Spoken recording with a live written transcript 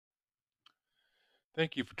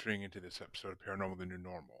Thank you for tuning into this episode of Paranormal the New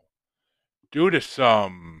Normal. Due to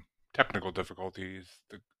some technical difficulties,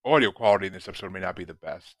 the audio quality in this episode may not be the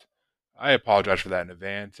best. I apologize for that in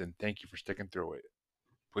advance and thank you for sticking through it.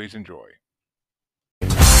 Please enjoy.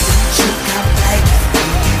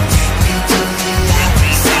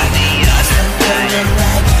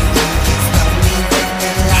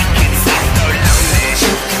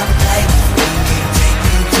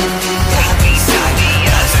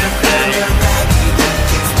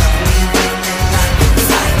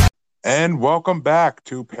 And welcome back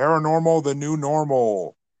to Paranormal the New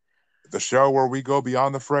Normal, the show where we go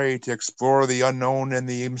beyond the fray to explore the unknown and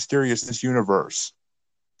the mysterious in this universe.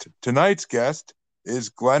 Tonight's guest is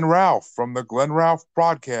Glenn Ralph from the Glenn Ralph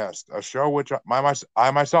Broadcast, a show which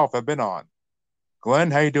I myself have been on.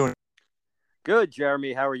 Glenn, how you doing? Good,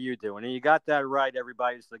 Jeremy. How are you doing? And you got that right,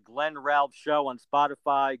 everybody. It's the Glenn Ralph Show on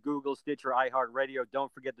Spotify, Google, Stitcher, iHeartRadio.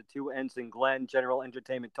 Don't forget the two N's in Glenn, General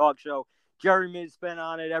Entertainment Talk Show. Jeremy's been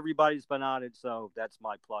on it. Everybody's been on it. So that's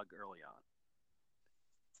my plug early on.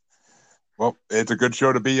 Well, it's a good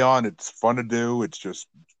show to be on. It's fun to do. It's just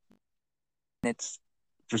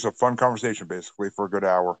a fun conversation, basically, for a good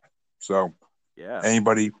hour. So, yeah,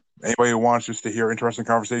 anybody who wants just to hear interesting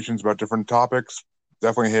conversations about different topics,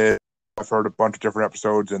 definitely hit. I've heard a bunch of different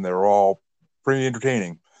episodes, and they're all pretty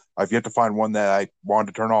entertaining. I've yet to find one that I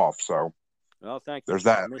wanted to turn off. So, well, thank you. There's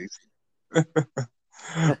that at least.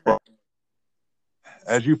 Well,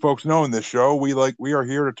 as you folks know, in this show, we are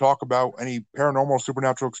here to talk about any paranormal,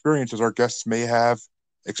 supernatural experiences our guests may have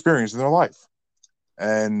experienced in their life.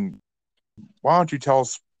 And why don't you tell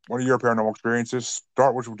us one of your paranormal experiences?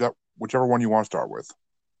 Start with whichever one you want to start with.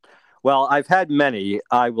 Well, I've had many.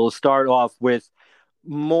 I will start off with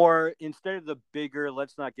more, instead of the bigger,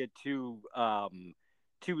 let's not get too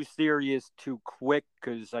serious too quick,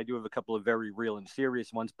 because I do have a couple of very real and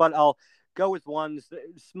serious ones, but I'll go with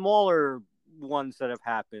smaller ones that have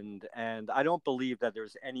happened. And I don't believe that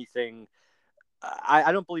there's anything,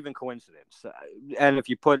 I don't believe in coincidence. And if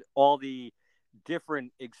you put all the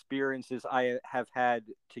different experiences I have had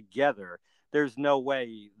together, there's no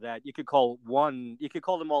way that you could call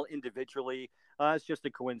them all individually. It's just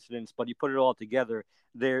a coincidence, but you put it all together,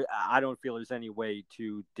 I don't feel there's any way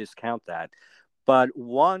to discount that. But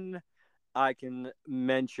one I can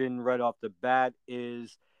mention right off the bat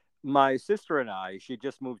is my sister and I. She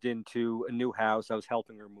just moved into a new house. I was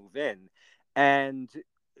helping her move in, and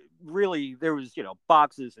really there was,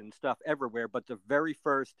 boxes and stuff everywhere. But the very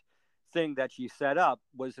first thing that she set up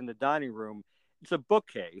was in the dining room. It's a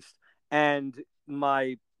bookcase, and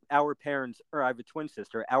our parents, or I have a twin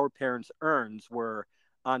sister, our parents' urns were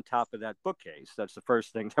on top of that bookcase. That's the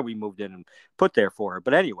first thing that we moved in and put there for her.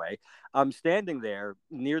 But anyway, I'm standing there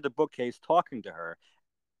near the bookcase talking to her,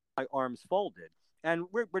 my arms folded, and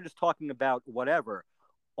we're just talking about whatever.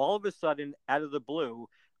 All of a sudden, out of the blue,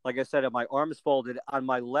 like I said, my arms folded on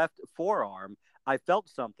my left forearm, I felt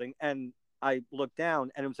something, and I looked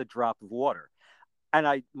down, and it was a drop of water.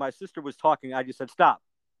 And my sister was talking. I just said, stop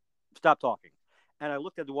talking. And I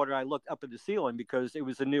looked at the water. I looked up at the ceiling because it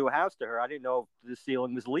was a new house to her. I didn't know if the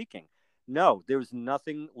ceiling was leaking. No, there was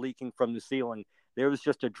nothing leaking from the ceiling. There was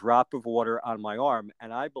just a drop of water on my arm,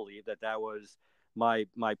 and I believe that was my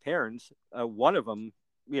parents. One of them,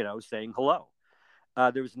 saying hello.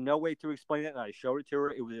 There was no way to explain it, and I showed it to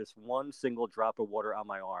her. It was just one single drop of water on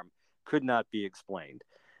my arm. Could not be explained.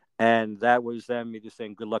 And that was them either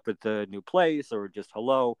saying good luck with the new place or just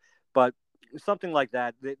hello. But something like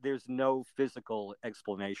that, there's no physical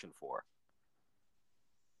explanation for.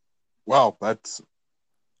 Well, that's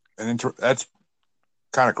that's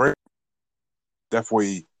kind of crazy.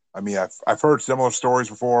 Definitely. I mean, I've heard similar stories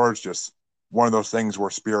before. It's just one of those things where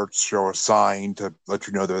spirits show a sign to let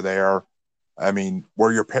you know they're there. I mean,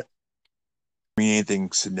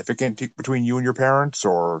 anything significant between you and your parents,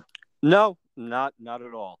 or no, not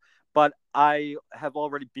at all. But I have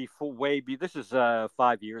already this is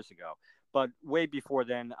 5 years ago. But way before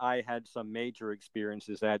then, I had some major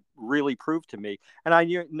experiences that really proved to me. And I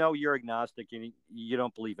know you're agnostic and you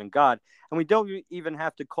don't believe in God. And we don't even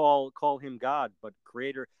have to call him God, but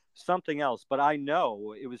creator, something else. But I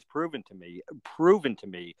know it was proven to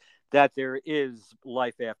me that there is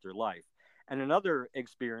life after life. And another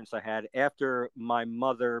experience I had after my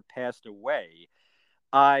mother passed away,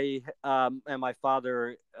 I and my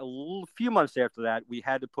father, few months after that, we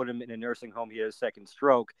had to put him in a nursing home. He had a second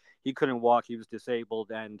stroke. He couldn't walk. He was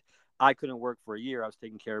disabled, and I couldn't work for a year. I was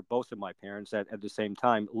taking care of both of my parents at the same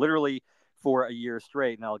time, literally for a year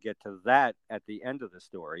straight. And I'll get to that at the end of the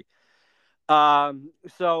story.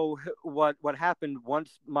 So what happened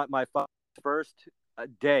once my father's first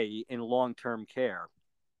day in long-term care,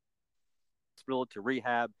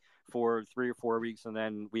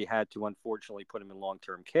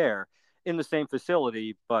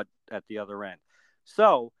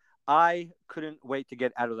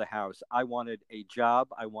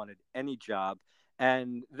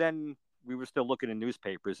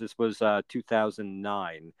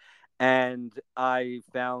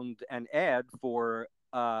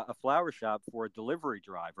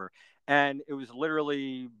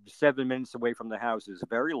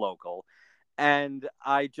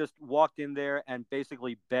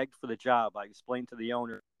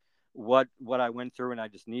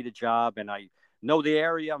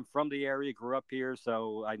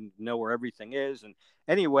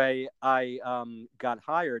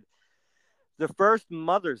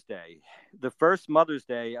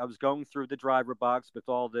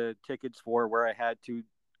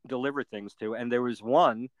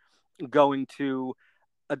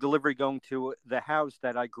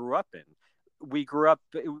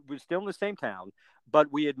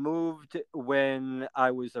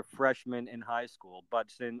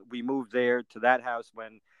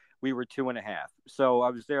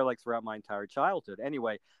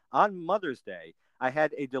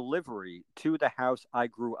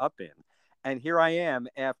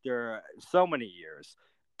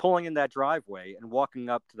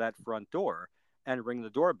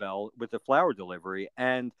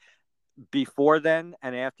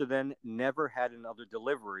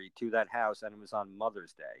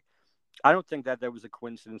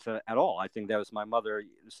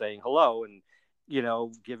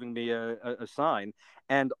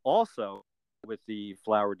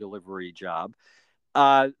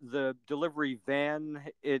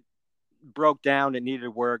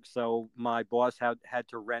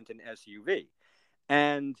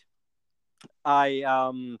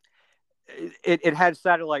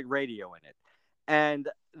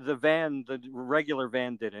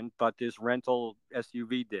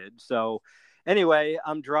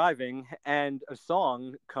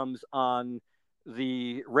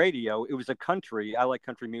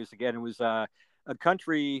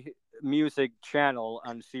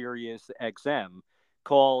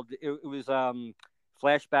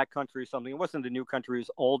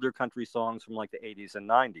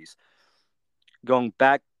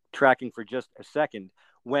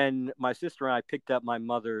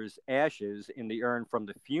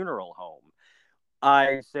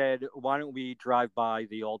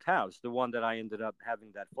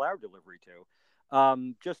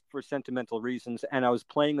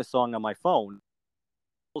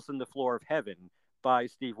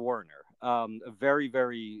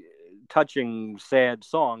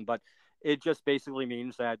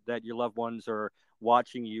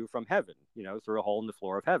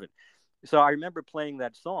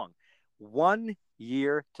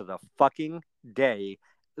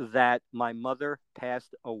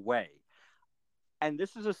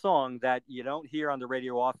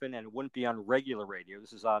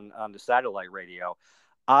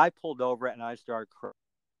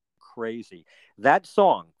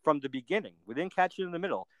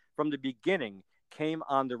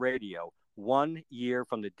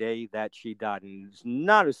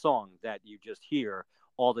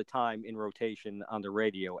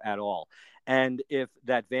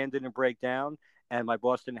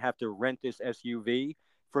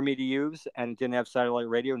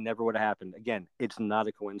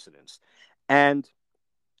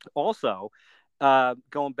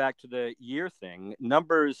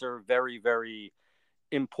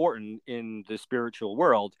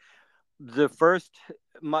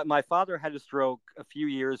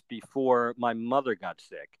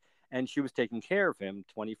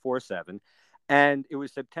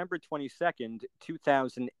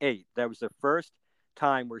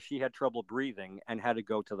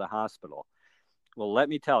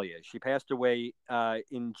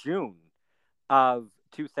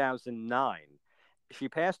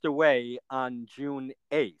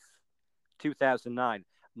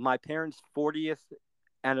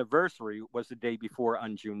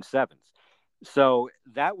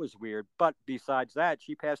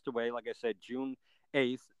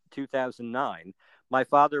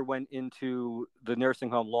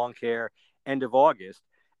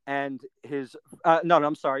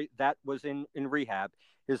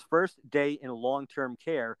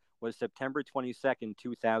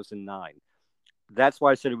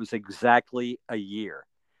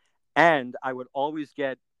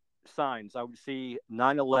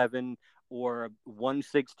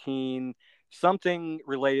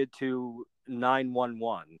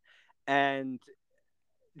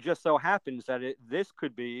 just so happens that this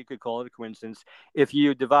could be, you could call it a coincidence. If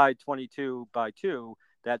you divide 22 by 2,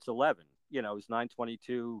 that's 11. It's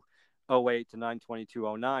 92208 to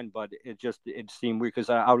 92209, but it seemed weird because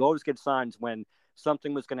I would always get signs when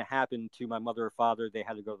something was going to happen to my mother or father. They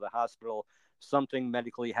had to go to the hospital. Something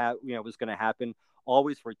medically was going to happen.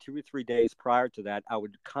 Always for 2 or 3 days prior to that, I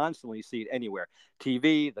would constantly see it anywhere: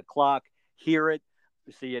 TV, the clock, hear it,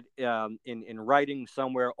 see it in writing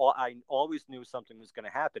somewhere. I always knew something was going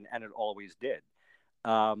to happen, and it always did.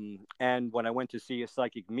 And when I went to see a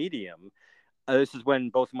psychic medium, this is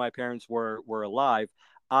when both of my parents were alive.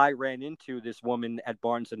 I ran into this woman at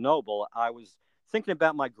Barnes and Noble. I was thinking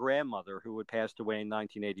about my grandmother who had passed away in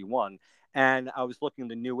 1981, and I was looking at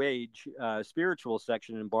the New Age spiritual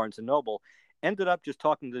section in Barnes and Noble. Ended up just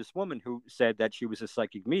talking to this woman who said that she was a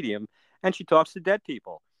psychic medium, and she talks to dead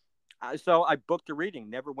people. So I booked a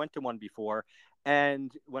reading. Never went to one before,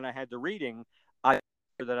 and when I had the reading, I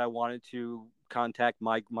that I wanted to contact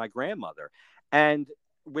my grandmother, and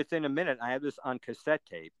within a minute, I had this on cassette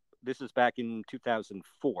tape. This is back in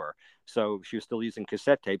 2004, so she was still using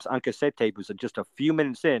cassette tapes. On cassette tape, was just a few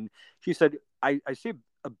minutes in. She said, "I see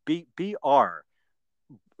a BR.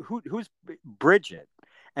 Who's Bridget?"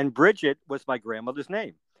 And Bridget was my grandmother's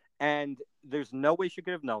name, and there's no way she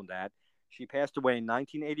could have known that. She passed away in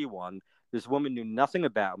 1981. This woman knew nothing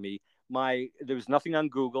about me. There was nothing on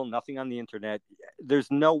Google, nothing on the internet. There's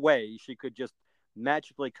no way she could just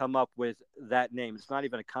magically come up with that name. It's not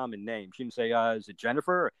even a common name. She didn't say, "Is it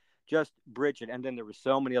Jennifer?" Just Bridget. And then there were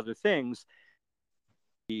so many other things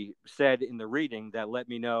he said in the reading that let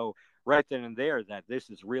me know right then and there that this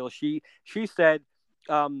is real. She said,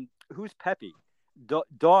 "Who's Peppy?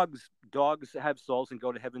 Dogs have souls and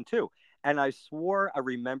go to heaven too." And I swore I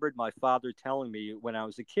remembered my father telling me when I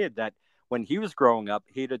was a kid that when he was growing up,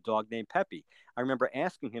 he had a dog named Peppy. I remember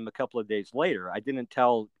asking him a couple of days later. I didn't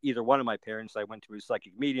tell either one of my parents. I went to a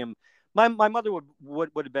psychic medium. My mother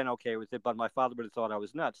would have been okay with it, but my father would have thought I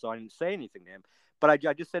was nuts, so I didn't say anything to him. But I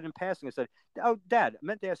just said in passing, I said, "Oh, Dad, I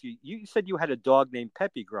meant to ask you, you said you had a dog named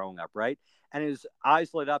Peppy growing up, right?" And his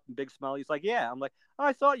eyes lit up and big smile. He's like, "Yeah." I'm like, "Oh,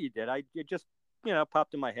 I thought you did. It just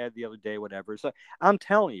popped in my head the other day, whatever." So I'm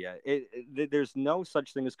telling you, there's no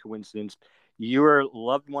such thing as coincidence. Your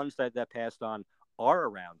loved ones that passed on are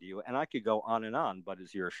around you, and I could go on and on, but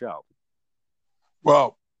it's your show.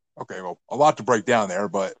 Well, okay, well, a lot to break down there,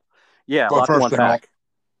 but Yeah, a but lot to unpack.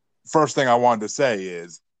 first thing I wanted to say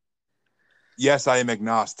is, yes, I am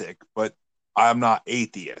agnostic, but I'm not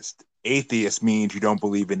atheist. Atheist means you don't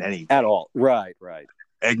believe in At anything. all. Right, right.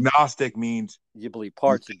 Agnostic means You believe you,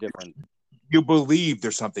 parts are different. you believe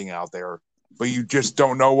there's something out there, but you just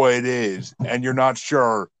don't know what it is, and you're not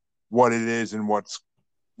sure what it is and what's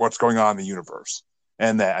going on in the universe.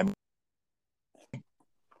 And that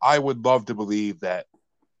I would love to believe that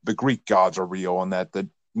the Greek gods are real and that the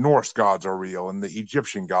Norse gods are real and the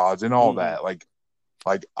Egyptian gods and all Hmm. that. Like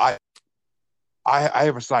I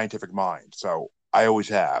have a scientific mind, so I always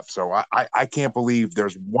have. So I can't believe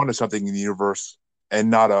there's one of something in the universe and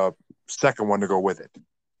not a second one to go with it,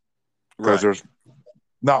 because Right, there's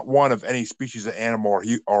not one of any species of animal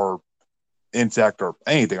or insect or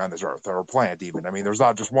anything on this earth, or a plant even. I mean, there's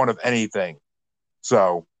not just one of anything.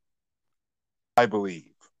 So I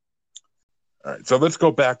believe. All right. So let's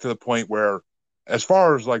go back to the point where, as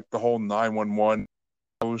far as like the whole 911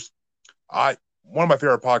 goes, I one of my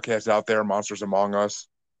favorite podcasts out there, Monsters Among Us.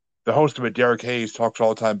 The host of it, Derek Hayes, talks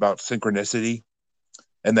all the time about synchronicity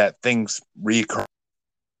and that things reoccur for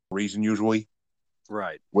a reason usually,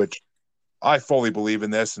 right, which I fully believe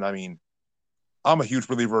in this. And I mean, I'm a huge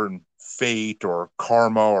believer in fate or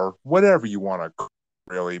karma or whatever you want to call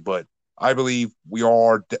it, really, but I believe we are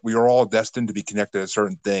all destined to be connected to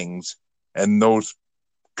certain things, and those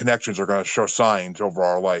connections are going to show signs over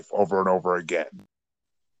our life over and over again.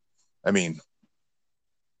 I mean,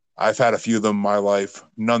 I've had a few of them in my life,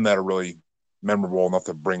 none that are really memorable enough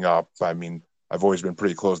to bring up. I mean, I've always been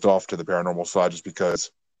pretty closed off to the paranormal side just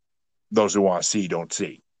because those who want to see don't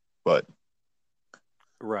see. But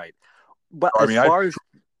right. But I as mean, I far as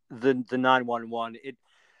the 911,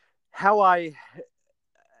 how I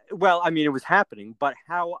well, I mean, it was happening, but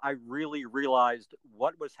how I really realized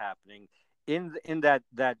what was happening in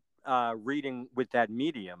that reading with that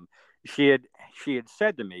medium, she had she had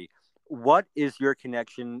said to me, "What is your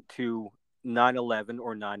connection to 911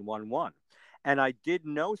 or 911?" And I did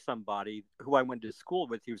know somebody who I went to school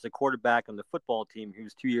with. He was a quarterback on the football team. He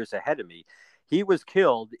was 2 years ahead of me. He was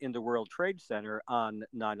killed in the World Trade Center on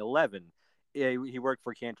 9/11. He worked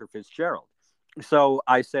for Cantor Fitzgerald. So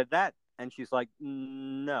I said that, and she's like,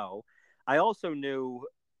 "No." I also knew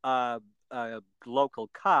a local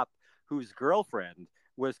cop whose girlfriend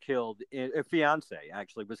was killed. A fiance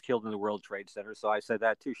actually was killed in the World Trade Center. So I said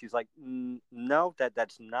that too. She's like, no,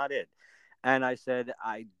 that's not it. And I said,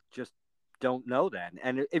 I just don't know then.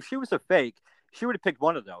 And if she was a fake, she would have picked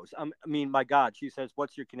one of those. I mean, my God, she says,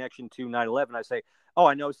 what's your connection to 9/11? I say, oh,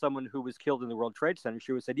 I know someone who was killed in the World Trade Center.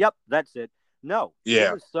 She would have said, yep, that's it. No, it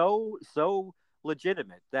Yeah, was so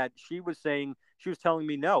legitimate that she was saying, she was telling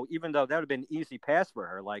me no, even though that would have been an easy pass for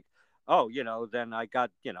her. Like, oh, then I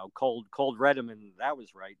got, cold read him and that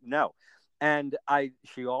was right. No. And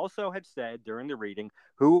she also had said during the reading,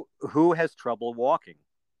 who has trouble walking?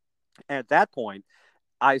 And at that point,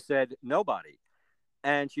 I said, nobody.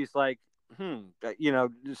 And she's like,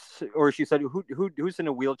 or she said, who's in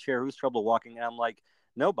a wheelchair? Who's trouble walking? And I'm like,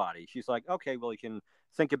 nobody. She's like, okay, well, you can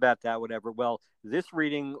think about that, whatever. Well, this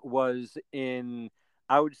reading was in,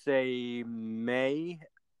 I would say, May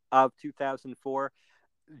of 2004.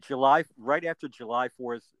 July, right after July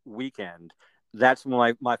 4th weekend, that's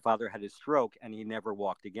when my father had his stroke and he never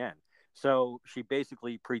walked again. So she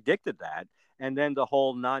basically predicted that. And then the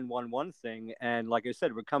whole 911 thing. And like I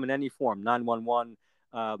said, it would come in any form 911,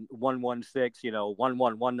 116,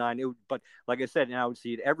 1119. But like I said, and I would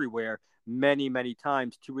see it everywhere many, many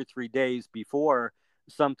times, 2 or 3 days before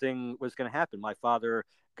something was going to happen. My father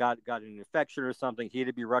got an infection or something. He had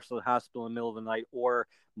to be rushed to the hospital in the middle of the night, or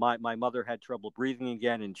my mother had trouble breathing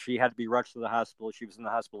again and she had to be rushed to the hospital. She was in the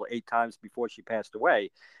hospital 8 times before she passed away,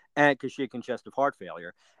 and because she had congestive heart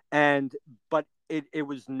failure. And but it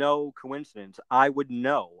was no coincidence. I would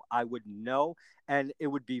know, and it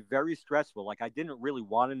would be very stressful. Like, I didn't really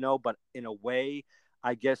want to know, but in a way,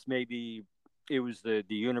 I guess maybe it was the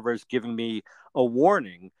universe giving me a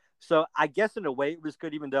warning. So I guess in a way it was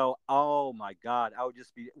good, even though, oh my God, I would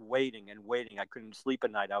just be waiting and waiting. I couldn't sleep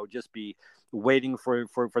at night. I would just be waiting for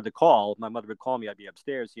the call. My mother would call me. I'd be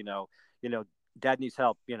upstairs, Dad needs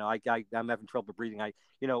help. I'm having trouble breathing.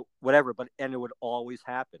 Whatever. And it would always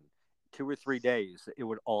happen. 2 or 3 days, it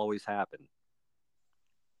would always happen.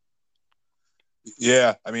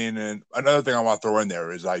 yeah. I mean, and another thing I want to throw in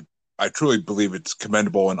there is I truly believe it's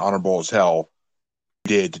commendable and honorable as hell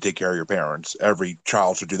you did to take care of your parents. Every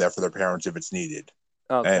child should do that for their parents if it's needed.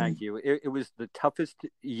 Oh, And thank you. It was the toughest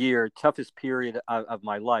period of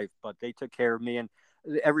my life, but they took care of me, and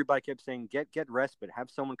everybody kept saying, "Get respite, have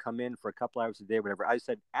someone come in for a couple hours a day, whatever." I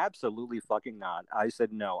said, "Absolutely fucking not." I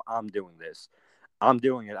said, "No, I'm doing this. I'm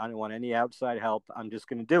doing it. I don't want any outside help. I'm just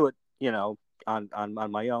going to do it,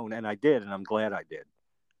 on my own." And I did, and I'm glad I did.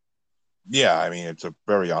 yeah, I mean, it's a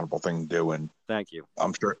very honorable thing to do, and Thank you.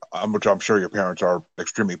 I'm sure your parents are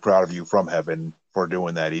extremely proud of you from heaven for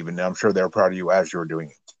doing that. Even I'm sure they're proud of you as you were doing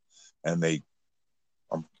it, and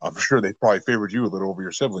I'm sure they probably favored you a little over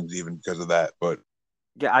your siblings even because of that. But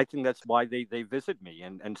Yeah, I think that's why they visit me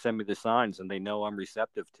and send me the signs, and they know I'm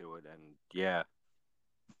receptive to it. And yeah,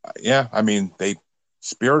 yeah, I mean, they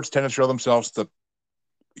spirits tend to show themselves to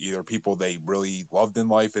either people they really loved in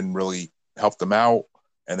life and really helped them out,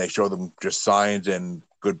 and they show them just signs and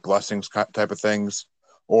good blessings type of things,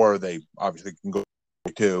 or they obviously can go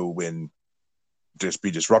to and just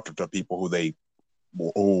be disruptive to people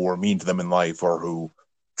who were mean to them in life or who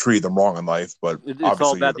treated them wrong in life. But it's all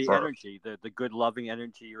obviously, you're about the the first. energy, the good loving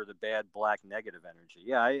energy or the bad black negative energy.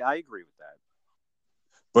 Yeah, I agree with that.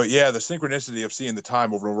 But yeah, the synchronicity of seeing the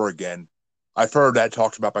time over and over again, I've heard that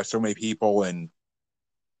talked about by so many people, and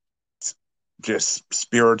just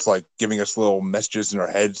spirits like giving us little messages in our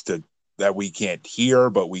heads to that we can't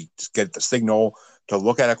hear, but we just get the signal to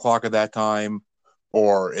look at a clock at that time,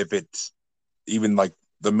 or if it's even like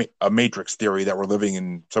a matrix theory that we're living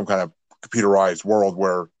in some kind of computerized world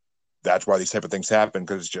where that's why these type of things happen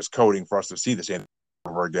because it's just coding for us to see the same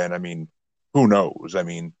over again. I mean, who knows? I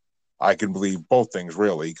mean, I can believe both things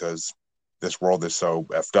really because this world is so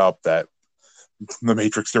effed up that the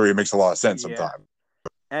matrix theory makes a lot of sense Yeah, sometimes.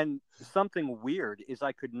 and something weird is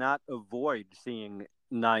I could not avoid seeing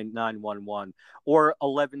 911 or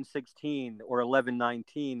 1116 or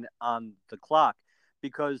 1119 on the clock,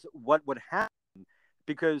 because what would happen,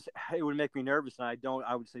 because it would make me nervous, and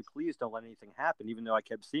I would say, please don't let anything happen, even though I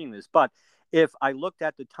kept seeing this. But if I looked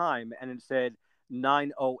at the time and it said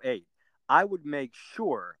 9:08, I would make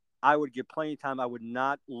sure I would give plenty of time. I would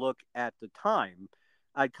not look at the time.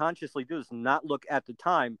 I'd consciously do this, not look at the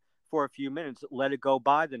time for a few minutes, let it go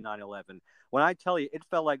by the 911. When I tell you, it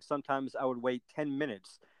felt like sometimes I would wait 10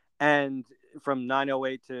 minutes, and from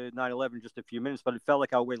 9:08 to 9:11, just a few minutes, but it felt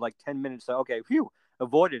like I would wait like 10 minutes. So, okay, phew,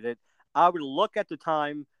 avoided it. I would look at the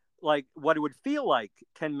time, like what it would feel like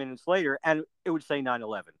 10 minutes later, and it would say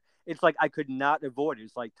 9:11. It's like I could not avoid it.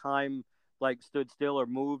 It's like time like stood still or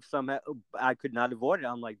moved somehow. I could not avoid it.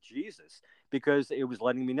 I'm like, Jesus, because it was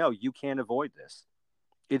letting me know you can't avoid this.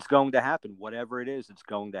 It's going to happen. Whatever it is, it's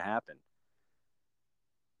going to happen.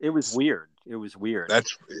 It was weird. It was weird.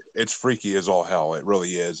 That's it's freaky as all hell. It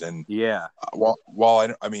really is. And Yeah.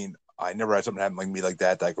 while I mean, I never had something happen like me like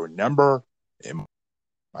that I can remember.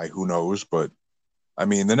 Who knows? But I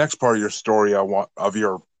mean, the next part of your story, I want of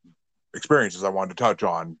your experiences, I wanted to touch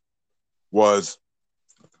on was,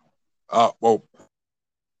 well,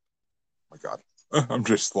 my God, I'm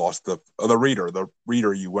just lost. The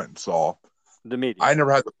reader you went and saw. The medium. I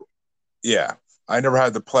never had the, yeah, I never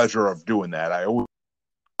had the pleasure of doing that. I always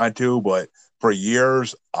wanted to, but for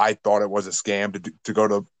years I thought it was a scam to go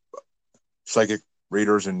to psychic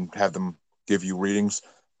readers and have them give you readings.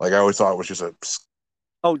 Like I always thought it was just a.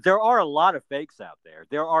 Oh, there are a lot of fakes out there.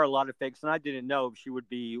 There are a lot of fakes, and I didn't know if she would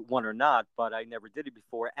be one or not, but I never did it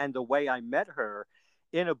before. And the way I met her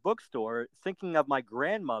in a bookstore, thinking of my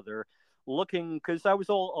grandmother, looking, because I was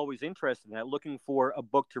always interested in that, looking for a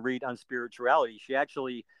book to read on spirituality. She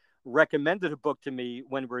actually recommended a book to me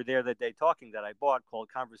when we were there that day talking that I bought called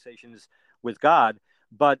Conversations with God.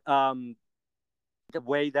 But the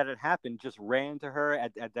way that it happened, just ran to her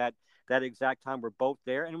at that exact time. We're both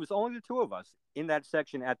there, and it was only the two of us in that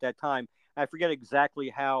section at that time. I forget exactly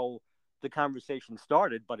how the conversation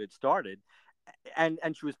started, but it started, and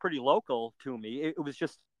she was pretty local to me. It was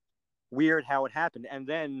just weird how it happened. And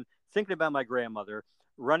then thinking about my grandmother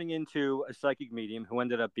running into a psychic medium who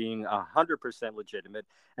ended up being 100% legitimate,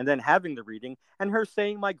 and then having the reading and her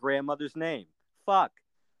saying my grandmother's name, fuck,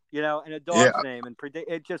 and a Yeah, dog's name, and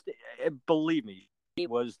it just, believe me, she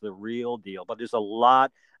was the real deal. But there's a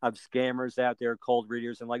lot of scammers out there, cold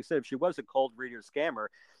readers, and like I said, if she was a cold reader scammer,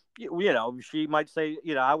 she might say,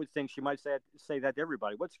 I would think she might say that to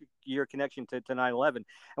everybody. What's your connection to 9/11? And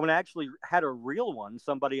when I actually had a real one,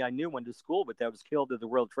 somebody I knew went to school with that was killed at the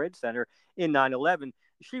World Trade Center in 9/11,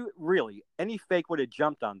 she really, any fake would have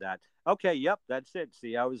jumped on that. Okay, yep, that's it.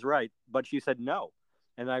 See, I was right. But she said no.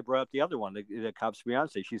 And I brought up the other one, the cop's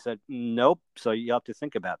fiance. She said, nope. So you have to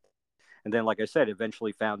think about that. And then, like I said,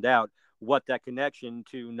 eventually found out what that connection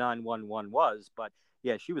to 911 was. But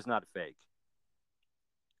yeah, she was not a fake.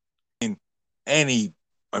 any.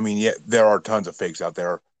 I mean, yeah, there are tons of fakes out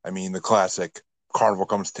there. I mean, the classic Carnival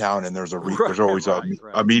comes to town, and there's Right, always right, a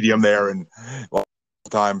right. medium there, and a lot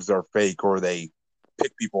of times they're fake or they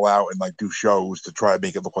pick people out and like do shows to try to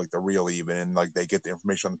make it look like they're real, even, and like they get the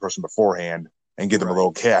information on the person beforehand and give them a Right.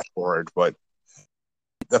 little cash for it. But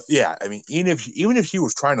yeah, I mean, even if she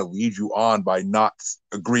was trying to lead you on by not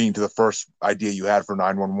agreeing to the first idea you had for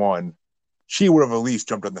 911, she would have at least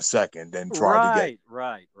jumped on the second and tried to get Right,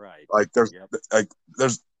 right, right. like there's Yep. like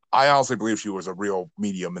there's I honestly believe she was a real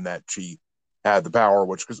medium and that she had the power,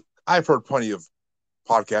 which because I've heard plenty of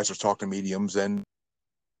podcasters talk to mediums and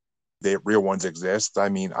the real ones exist. I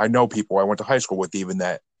mean, I know people I went to high school with even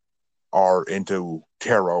that are into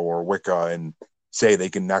tarot or Wicca and say they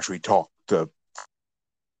can actually talk to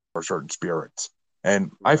for certain spirits.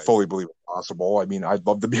 And I Right. fully believe it's possible. I mean, I'd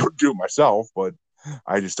love to be able to do it myself, but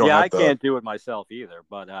I just don't Yeah, have I the. can't do it myself either.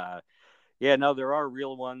 But yeah, no, there are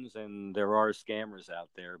real ones and there are scammers out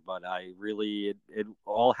there. But I really, it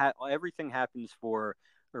all everything happens for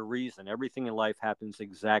a reason. Everything in life happens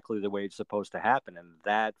exactly the way it's supposed to happen, and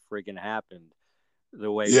that friggin' happened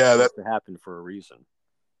the way it was Yeah, supposed to happen for a reason.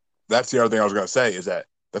 that's the other thing I was going to say is that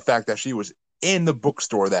the fact that she was in the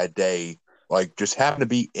bookstore that day, like just happened to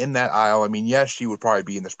be in that aisle. I mean, yes, she would probably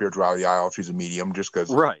be in the spirituality aisle if she's a medium, just because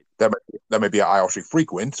Right. that might be an aisle she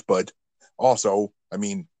frequents. But also, I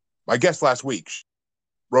mean, my guest last week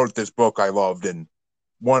wrote this book I loved, and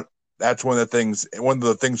one that's one of the things. One of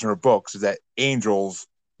the things in her books is that angels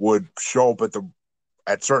would show up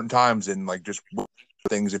at certain times and like just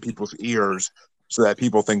things in people's ears so that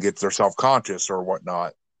people think it's they're self conscious or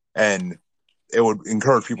whatnot, and it would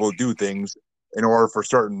encourage people to do things in order for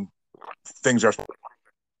certain things are.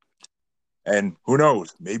 And who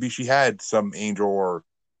knows? Maybe she had some angel or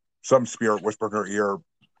some spirit whisper in her ear.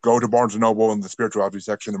 Go to Barnes and Noble in the spirituality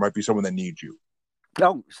section. There might be someone that needs you.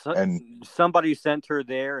 Oh, And somebody sent her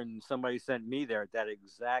there, and somebody sent me there at that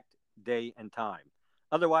exact day and time.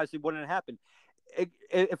 Otherwise, it wouldn't happen. If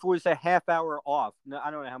it was a half hour off,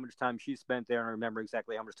 I don't know how much time she spent there, and I remember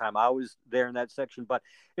exactly how much time I was there in that section, but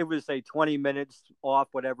it was say 20 minutes off,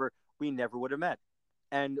 whatever, we never would have met.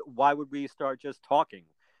 And why would we start just talking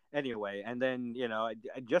anyway? And then,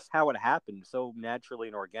 just how it happened so naturally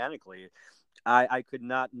and organically, I could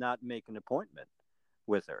not make an appointment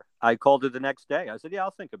with her. I called her the next day. I said, yeah,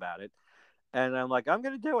 I'll think about it. And I'm like, I'm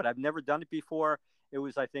going to do it. I've never done it before. It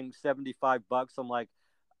was, I think, $75. I'm like,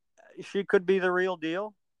 she could be the real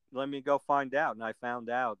deal. Let me go find out. And I found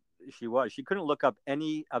out she was. She couldn't look up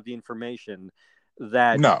any of the information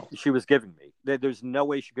that No, she was giving me. There's no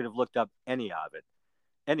way she could have looked up any of it.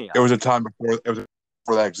 Any it of was it. a time before it was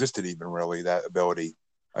before that existed even really that ability.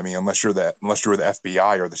 I mean, unless you're the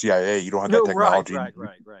FBI or the CIA, you don't have that No, right, technology right,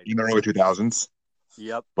 right, right. in the early 2000s.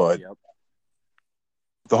 Yep, But yep.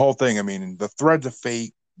 the whole thing, I mean, the threads of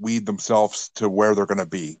fate weed themselves to where they're going to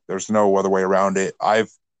be. There's no other way around it. I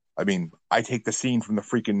mean, I take the scene from the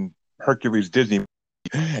freaking Hercules Disney,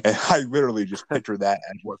 and I literally just picture that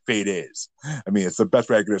as what fate is. I mean, it's the best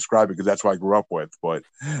way I can describe it because that's what I grew up with. But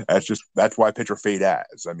that's why I picture fate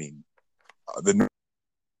as. I mean,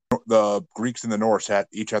 the Greeks and the Norse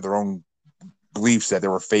each had their own beliefs that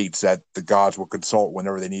there were fates that the gods would consult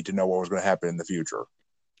whenever they need to know what was going to happen in the future.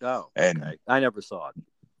 Oh, And okay. I never saw it.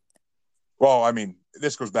 well, I mean,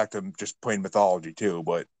 this goes back to just plain mythology too.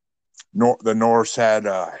 But the Norse had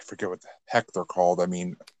I forget what the heck they're called. I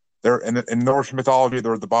mean, they're in Norse mythology.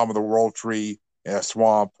 They're at the bottom of the world tree in a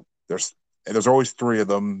swamp. There's always three of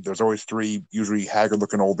them. There's always three usually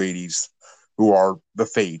haggard-looking old ladies who are the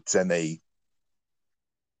fates, and they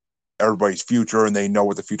everybody's future, and they know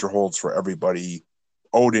what the future holds for everybody.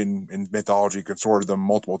 Odin in mythology consorted them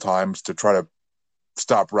multiple times to try to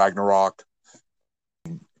stop Ragnarok.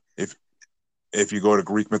 If if you go to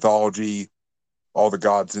Greek mythology, all the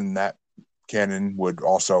gods in that canon would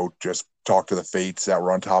also just talk to the fates that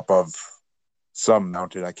were on top of some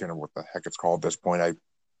mountain. I can't remember what the heck it's called at this point. I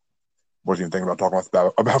wasn't even thinking about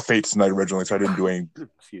talking about fates tonight originally, so I didn't do any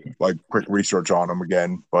Excuse me. like quick research on them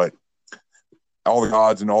again. But all the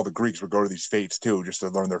gods and all the Greeks would go to these fates too, just to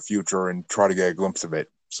learn their future and try to get a glimpse of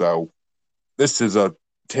it. So this is a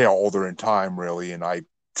tale older in time, really, and I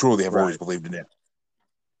truly have always Right. believed in it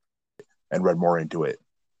and read more into it.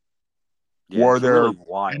 Yeah, Were it's there really any?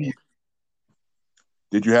 wild.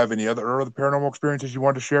 Did you have any other paranormal experiences you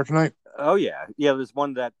wanted to share tonight? Oh yeah, yeah. There's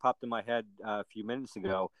one that popped in my head a few minutes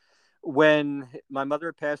ago when my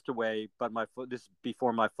mother passed away. But this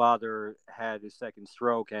before my father had his second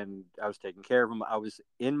stroke, and I was taking care of him. I was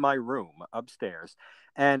in my room upstairs,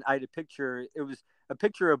 and I had a picture. It was a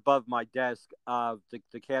picture above my desk of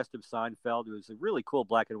the cast of Seinfeld. It was a really cool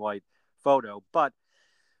black and white photo, but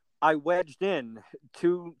I wedged in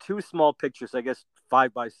two small pictures, I guess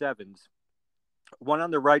 5x7s, one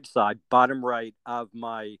on the right side, bottom right of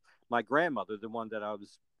my grandmother, the one that I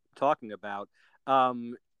was talking about,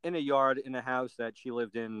 in a yard in a house that she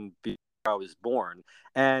lived in before I was born.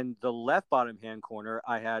 And the left bottom hand corner,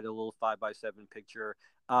 I had a little 5x7 picture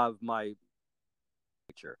of my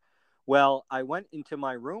picture. Well, I went into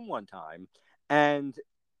my room one time, and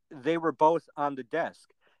they were both on the desk,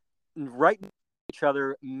 right next to each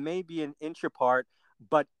other, maybe an inch apart,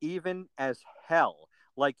 but even as hell.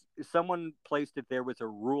 Like someone placed it there with a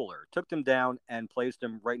ruler, took them down and placed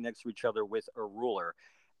them right next to each other with a ruler.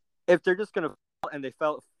 If they're just gonna fall and they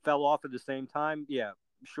fell off at the same time, yeah,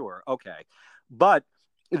 sure, okay. But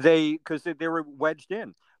because they were wedged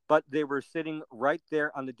in, but they were sitting right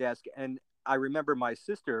there on the desk. And I remember my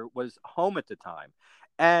sister was home at the time,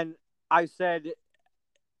 and I said,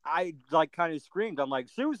 I like kind of screamed. I'm like,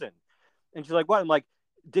 Susan. And she's like, what? I'm like,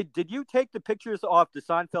 did you take the pictures off the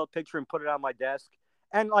Seinfeld picture and put it on my desk?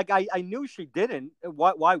 And like, I knew she didn't.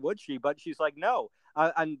 Why would she? But she's like, no.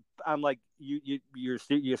 I'm like, you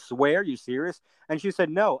swear, you serious? And she said,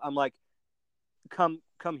 no. I'm like, come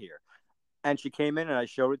here. And she came in and I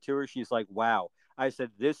showed it to her. She's like, wow. I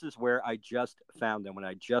said, this is where I just found them when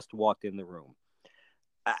I just walked in the room.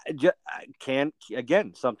 I can't,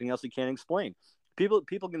 again, something else you can't explain.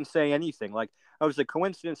 People can say anything like, oh, it's a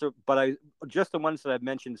coincidence, but I just the ones that I've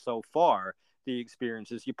mentioned so far, the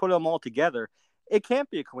experiences, you put them all together, it can't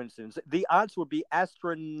be a coincidence. The odds would be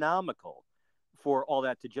astronomical for all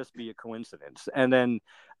that to just be a coincidence. And then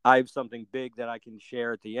I have something big that I can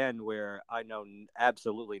share at the end where I know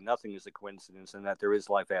absolutely nothing is a coincidence and that there is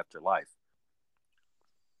life after life.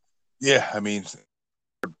 Yeah, I mean,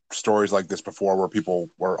 stories like this before where people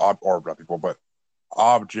were or not people, but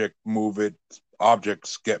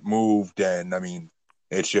objects get moved, and I mean,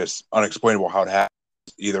 it's just unexplainable how it happens.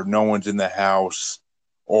 Either no one's in the house,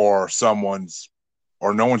 or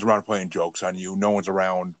no one's around playing jokes on you. No one's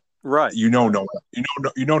around. Right, You know, right.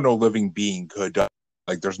 no, no living being could.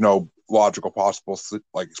 Like, there's no logical possible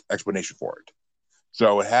like explanation for it.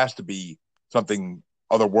 So it has to be something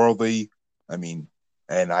otherworldly. I mean,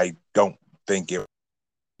 and I don't think it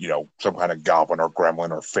some kind of goblin or gremlin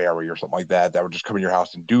or fairy or something like that would just come in your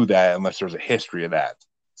house and do that unless there's a history of that.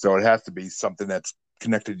 So it has to be something that's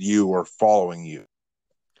connected to you or following you.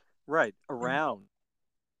 Right, around.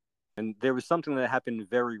 And there was something that happened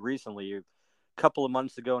very recently, a couple of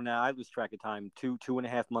months ago now. I lose track of time.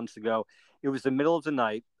 2.5 months ago. It was the middle of the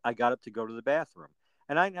night. I got up to go to the bathroom,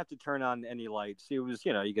 and I didn't have to turn on any lights. It was,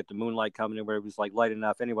 you get the moonlight coming in where it was like light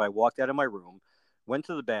enough. Anyway, I walked out of my room, went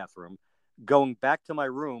to the bathroom, going back to my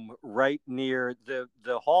room right near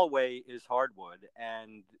the hallway is hardwood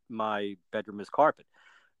and my bedroom is carpet.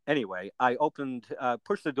 Anyway, I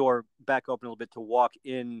pushed the door back open a little bit to walk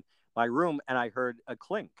in my room, and I heard a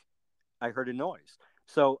clink. I heard a noise.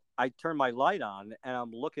 So I turned my light on, and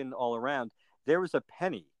I'm looking all around. There was a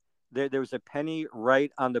penny. There was a penny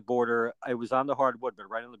right on the border. It was on the hardwood, but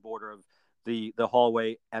right on the border of the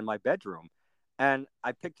hallway and my bedroom. And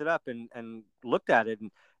I picked it up and looked at it,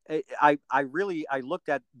 and I looked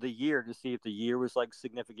at the year to see if the year was like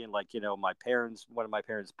significant, like one of my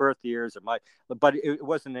parents' birth years, or but it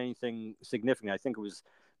wasn't anything significant. I think it was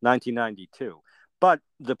 1992. But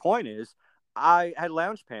the point is, I had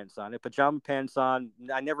lounge pants on, pajama pants on.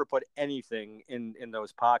 I never put anything in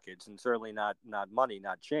those pockets, and certainly not money,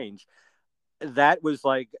 not change. That was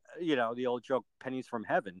like, the old joke, pennies from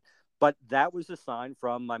heaven. But that was a sign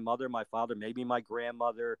from my mother, my father, maybe my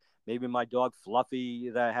grandmother, maybe my dog Fluffy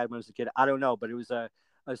that I had when I was a kid. I don't know, but it was a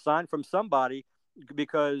sign from somebody,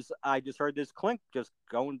 because I just heard this clink, just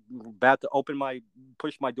going about to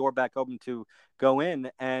push my door back open to go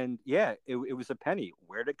in. And yeah, it was a penny.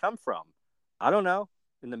 Where did it come from? I don't know.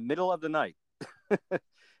 In the middle of the night.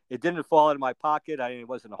 It didn't fall out of my pocket. I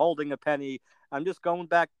wasn't holding a penny. I'm just going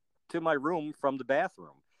back to my room from the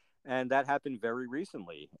bathroom. And that happened very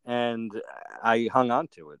recently. And I hung on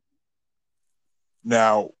to it.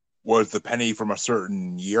 Now, was the penny from a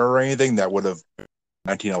certain year or anything that would have No,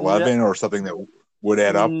 1911 or something that would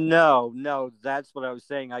add up? no, that's what I was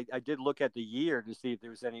saying. I did look at the year to see if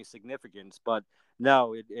there was any significance, but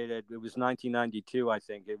no, it was 1992. I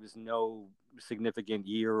think it was no significant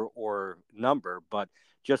year or number, but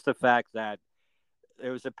just the fact that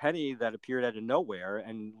there was a penny that appeared out of nowhere,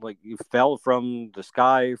 and like you fell from the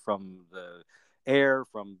sky, from the air,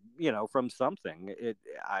 from something.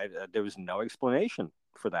 There was no explanation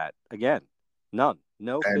for that. Again, none,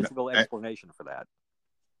 no And physical explanation for that.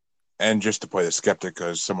 and just to play the skeptic,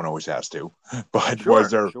 because someone always has to. But was Sure,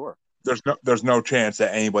 there? sure. There's no chance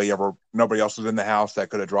that nobody else was in the house that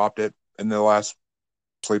could have dropped it in the last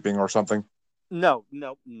sleeping or something. No,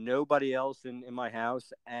 no, nobody else in my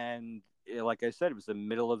house. And like I said, it was the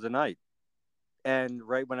middle of the night. And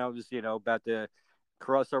right when I was, about to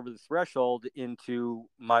cross over the threshold into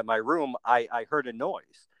my room, I heard a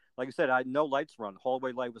noise. Like I said, I no lights were on.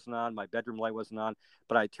 Hallway light wasn't on. My bedroom light wasn't on.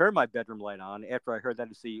 But I turned my bedroom light on after I heard that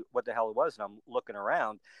to see what the hell it was. And I'm looking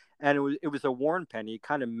around, and it was a worn penny.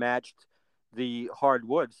 Kind of matched the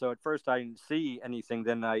hardwood. So at first I didn't see anything.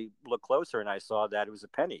 Then I looked closer and I saw that it was a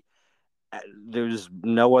penny. There's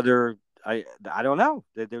no other. I don't know.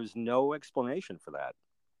 There's no explanation for that.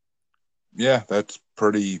 Yeah, that's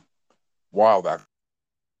pretty wild. I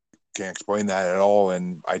can't explain that at all,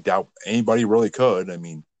 and I doubt anybody really could. I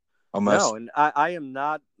mean, unless No, and I am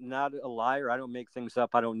not a liar. I don't make things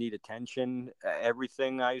up. I don't need attention.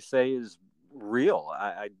 Everything I say is real.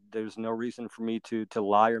 There's no reason for me to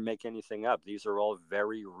lie or make anything up. These are all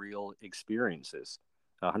very real experiences.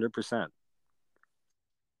 100%. it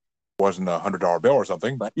wasn't $100 bill or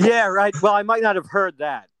something, but Yeah, right. Well, I might not have heard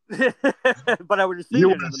that, but I would have you seen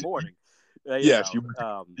would it in have the seen, morning. You yes,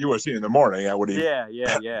 know. you would have seen it in the morning. I would have. Yeah,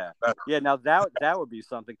 yeah, yeah. Yeah, now that would be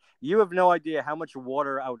something. You have no idea how much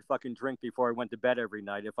water I would fucking drink before I went to bed every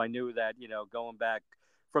night if I knew that, going back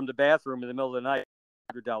from the bathroom in the middle of the night,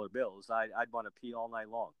 $100 bills. I'd want to pee all night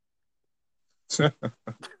long.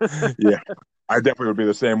 Yeah, I definitely would be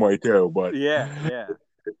the same way too. But Yeah, yeah.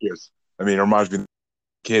 yes, I mean, it reminds me of a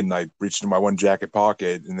kid, and I reached in my one jacket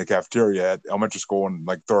pocket in the cafeteria at elementary school in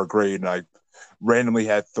like third grade, and I randomly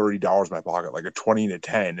had $30 in my pocket, like a 20 and a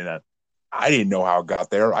 10, and I didn't know how it got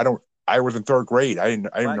there. I don't. I was in third grade. I didn't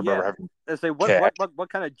Well, remember ever yeah. having I say, what, cash. what, what, what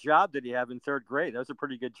kind of job did he have in third grade? That was a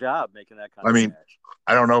pretty good job making that kind I of mean, cash.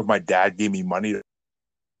 I don't know if my dad gave me money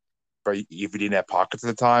if he didn't have pockets at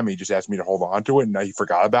the time. He just asked me to hold on to it, and he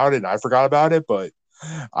forgot about it, and I forgot about it. But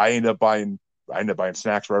I ended up buying I ended up buying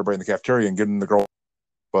snacks for everybody in the cafeteria and giving the girl.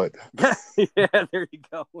 But Yeah, there you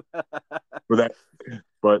go. for that,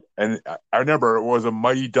 and I remember it was a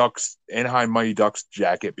Mighty Ducks Anaheim Mighty Ducks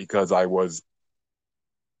jacket because I was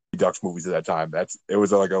Ducks movies at that time. It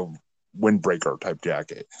was like a windbreaker type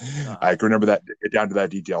jacket. I Uh-huh. can remember that down to that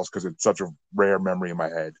details because it's such a rare memory in my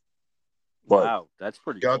head. But Wow, that's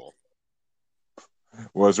pretty God, cool.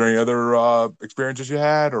 was there any other experiences you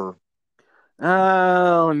had, or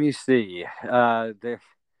Let me see. There.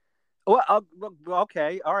 Well,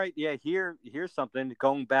 okay, all right, yeah. Here's something.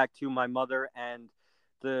 Going back to my mother and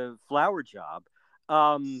the flower job.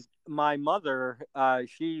 My mother,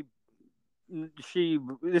 she she,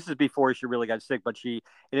 this is before she really got sick, but she,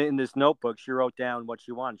 in this notebook, she wrote down what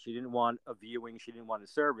she wanted. She didn't want a viewing, she didn't want a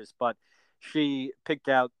service, but she picked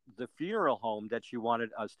out the funeral home that she wanted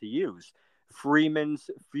us to use, Freeman's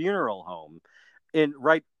Funeral Home, in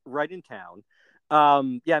right in town.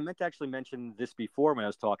 Yeah, I meant to actually mention this before when I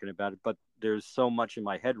was talking about it, but there's so much in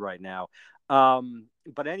my head right now.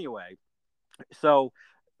 But anyway, so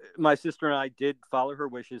my sister and I did follow her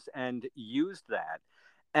wishes and used that.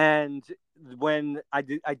 And when I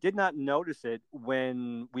did not notice it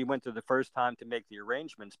when we went to the first time to make the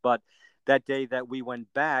arrangements, but that day that we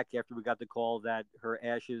went back after we got the call that her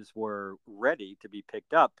ashes were ready to be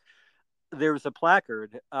picked up, there was a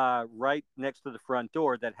placard right next to the front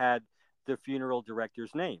door that had the funeral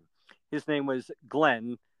director's name. His name was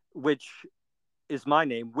Glenn, which is my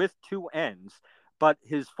name with two N's, but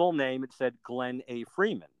his full name, it said Glenn A.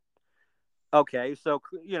 Freeman. Okay, so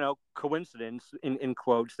coincidence in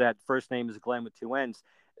quotes that first name is Glenn with two N's.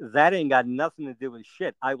 That ain't got nothing to do with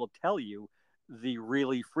shit. I will tell you the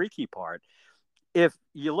really freaky part. If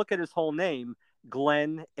you look at his whole name,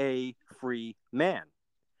 Glenn A. Free Man.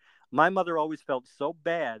 My mother always felt so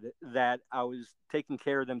bad that I was taking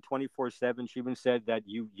care of them 24/7. She even said that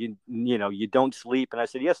you don't sleep, and I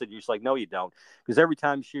said yes. And she's like, no, you don't, because every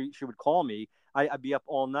time she would call me, I'd be up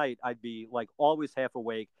all night. I'd be like always half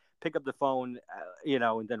awake, pick up the phone,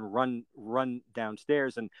 and then run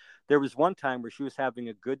downstairs. And there was one time where she was having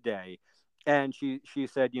a good day, and she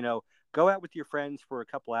said, go out with your friends for a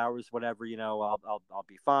couple hours, whatever. I'll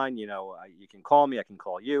be fine. You can call me, I can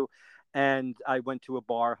call you. And I went to a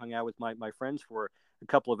bar, hung out with my friends for a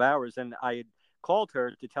couple of hours, and I had called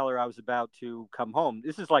her to tell her I was about to come home.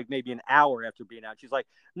 This is like maybe an hour after being out. She's like,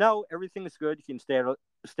 "No, everything is good. You can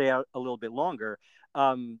stay out a little bit longer.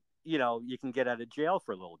 You can get out of jail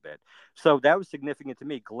for a little bit." So that was significant to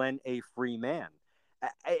me. Glenn A. Free Man.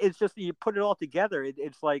 It's just you put it all together.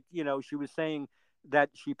 It's like she was saying that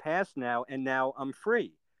she passed now, and now I'm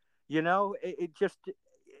free. It just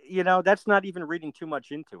that's not even reading too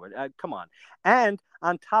much into it. Come on. And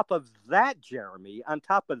on top of that, Jeremy, on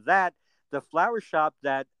top of that, the flower shop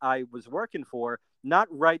that I was working for, not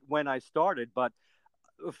right when I started, but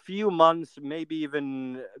a few months, maybe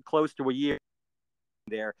even close to a year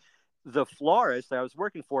there, the florist that I was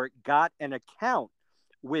working for got an account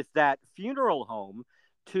with that funeral home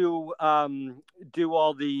to do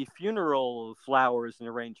all the funeral flowers and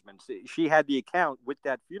arrangements. She had the account with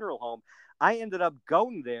that funeral home. I ended up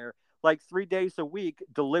going there like 3 days a week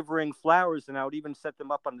delivering flowers, and I would even set them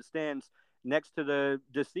up on the stands next to the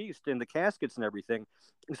deceased in the caskets and everything.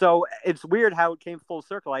 So it's weird how it came full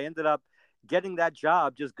circle. I ended up getting that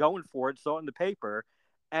job, just going for it, saw it in the paper,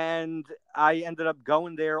 and I ended up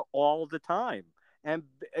going there all the time. And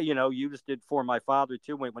used it for my father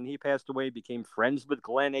too. When he passed away, became friends with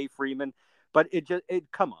Glenn A. Freeman. But it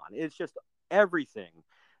come on, it's just everything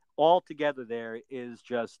all together. There is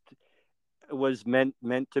just was meant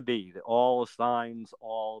to be. All signs,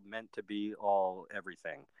 all meant to be, all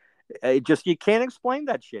everything. It just you can't explain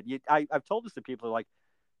that shit. I've told this to people like,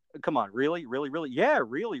 come on, really, really, really, yeah,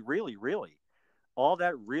 really, really, really, all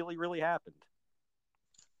that really, really happened.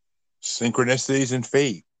 Synchronicities and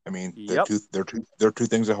fate. I mean, Yep. they're two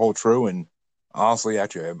things that hold true. And honestly,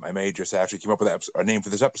 actually, I may just actually keep up with a name for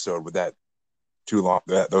this episode with that too long.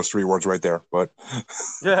 Those three words right there. But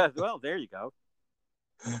Well, there you go.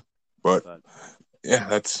 but But yeah,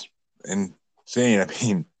 that's insane. I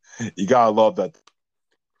mean, you gotta love that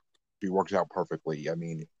he works out perfectly. I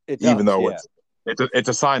mean, it even does, though yeah. it's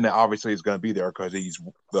a sign that obviously he's going to be there because he's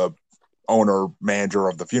the owner manager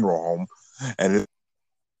of the funeral home, and it's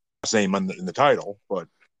the same in the title, but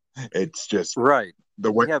it's just Right.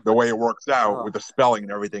 Yeah, the but way it works out with oh, the spelling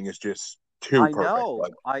and everything is just too I perfect. know.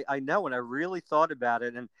 Like I know, and I really thought about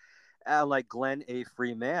it, and like Glenn A.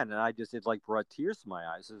 Free Man, and it like brought tears to my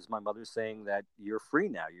eyes. It was my mother saying that you're free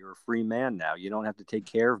now, you're a free man now, you don't have to take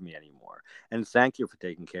care of me anymore, and thank you for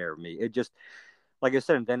taking care of me. It just, like I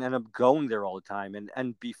said, and then end up going there all the time.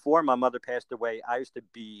 And before my mother passed away, I used to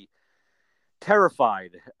be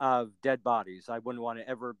terrified of dead bodies. I wouldn't want to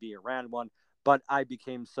ever be around one, but I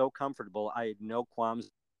became so comfortable. I had no qualms.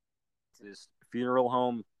 This funeral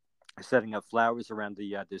home, setting up flowers around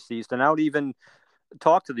the deceased, and I would even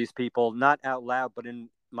talk to these people, not out loud, but in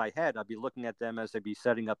my head. I'd be looking at them as they'd be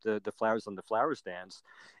setting up the flowers on the flower stands,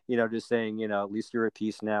 just saying, at least you're at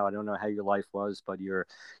peace now. I don't know how your life was, but you're,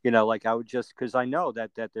 like I would just, because I know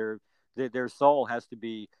that their soul has to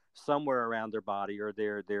be somewhere around their body, or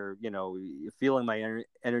they're feeling my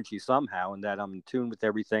energy somehow, and that I'm in tune with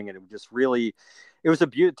everything. And it was just really,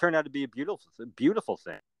 it turned out to be a beautiful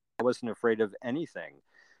thing. I wasn't afraid of anything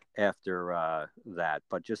after that,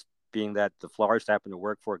 but just being that the florist I happen to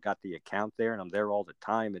work for got the account there, and I'm there all the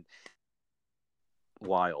time, and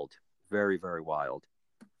wild, very, very wild.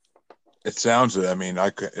 It sounds it. I mean,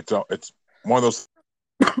 it's one of those.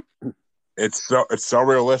 It's so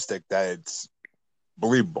realistic that it's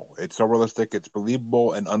believable. It's so realistic. It's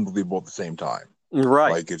believable and unbelievable at the same time.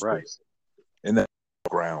 Right, Like it's right. just in that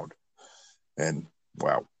ground. And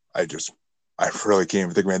wow, I really can't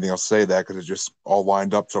even think of anything else to say that because it's just all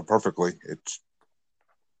lined up so perfectly. It's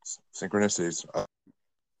synchronicities.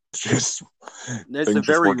 It's just It's a things just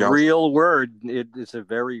very work out. real word. It's a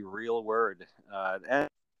very real word. And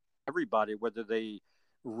everybody, whether they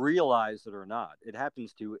realize it or not, it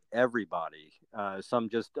happens to everybody. Some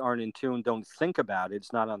just aren't in tune, don't think about it.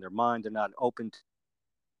 It's not on their mind. They're not open to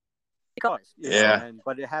because, Yeah,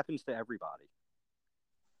 but it happens to everybody.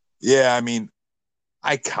 yeah. I mean,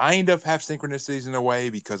 I kind of have synchronicities in a way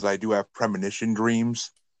because I do have premonition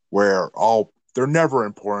dreams where all they're never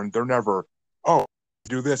important. They're never oh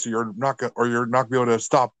do this or you're not gonna be able to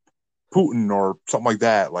stop Putin or something like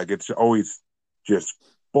that. Like it's always just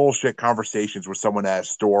bullshit conversations with someone at a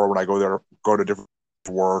store when I go to different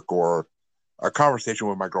work or a conversation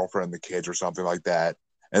with my girlfriend and the kids or something like that.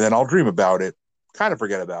 And then I'll dream about it, kind of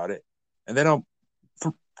forget about it, and then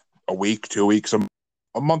for a week, 2 weeks,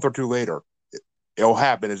 a month or two later, it'll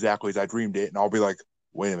happen exactly as I dreamed it, and I'll be like,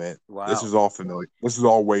 "Wait a minute, this Wow. is all familiar. This is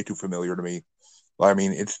all way too familiar to me." I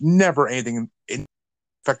mean, it's never anything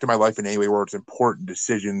affected my life in any way where it's important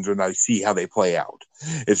decisions and I see how they play out.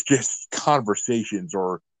 It's just conversations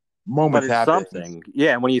or But moments it's happen. something.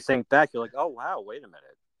 Yeah. And when you think back, you're like, oh, wow, wait a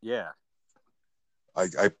minute. Yeah.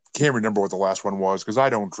 I can't remember what the last one was because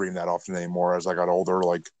I don't dream that often anymore as I got older.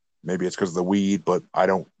 Like maybe it's because of the weed, but I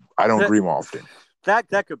don't That, dream often. that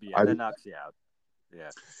could be it. I That knocks you out.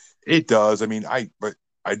 Yeah. It does. I mean, but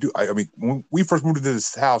I do. I mean, when we first moved into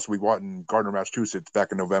this house, we bought in Gardner, Massachusetts,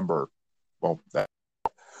 back in November. Well,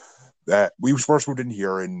 that we first moved in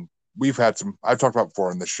here, and we've had some. I've talked about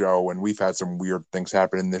before in the show, and we've had some weird things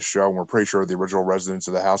happen in this show. And we're pretty sure the original residents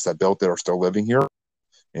of the house that built it are still living here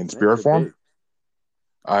in It spirit could be. form.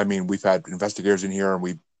 I mean, we've had investigators in here, and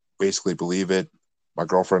we basically believe it. My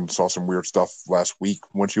girlfriend saw some weird stuff last week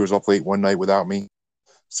when she was up late one night without me.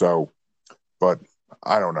 So, but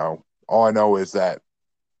I don't know. All I know is that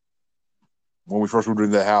when we first moved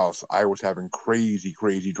into the house, I was having crazy,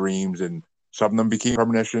 crazy dreams, and some of them became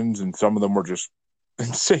premonitions, and some of them were just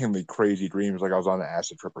insanely crazy dreams, like I was on an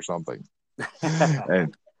acid trip or something,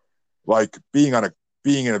 and like being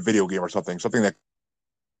in a video game or something that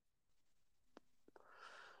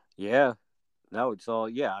Yeah. No, it's all,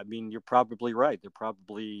 yeah. I mean, you're probably right. There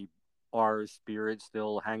probably are spirits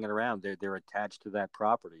still hanging around. They're attached to that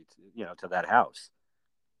property, to that house.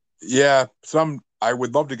 yeah, some I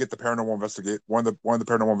would love to get the paranormal investigate one of the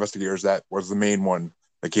paranormal investigators that was the main one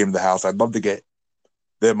that came to the house. I'd love to get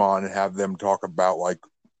them on and have them talk about like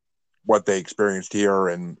what they experienced here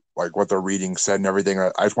and like what their readings said and everything.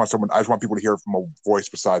 I just want people to hear from a voice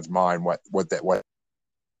besides mine what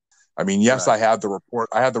I mean, yes, Right. I have the report.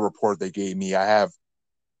 I have the report they gave me. I have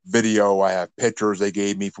video. I have pictures they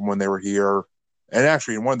gave me from when they were here. And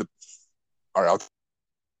actually, in one of the, all right, I'll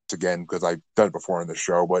again because I've done it before in the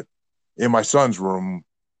show, but in my son's room,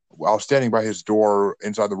 I was standing by his door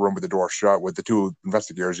inside the room with the door shut with the two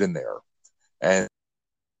investigators in there and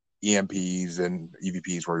EMPs and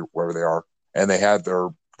EVPs, wherever they are. And they had their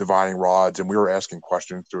divining rods, and we were asking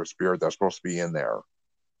questions to a spirit that's supposed to be in there.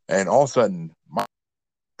 And all of a sudden, my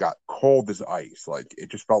got cold as ice. Like it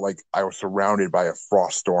just felt like I was surrounded by a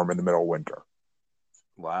frost storm in the middle of winter.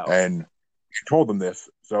 Wow. And she told them this.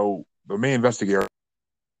 So the main investigator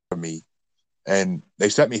of me, and they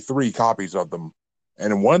sent me 3 copies of them.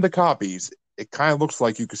 And in one of the copies, it kind of looks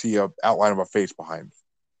like you could see a outline of a face behind me,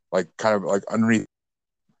 like kind of like underneath,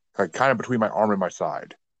 like kind of between my arm and my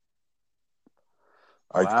side.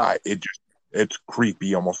 Like Wow. it's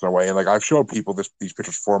creepy almost in a way. And like I've showed people these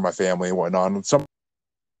pictures for my family and whatnot, and some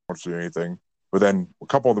don't see anything. But then a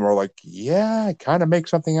couple of them are like, yeah, I kind of make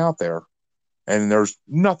something out there. And there's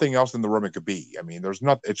nothing else in the room it could be. I mean, there's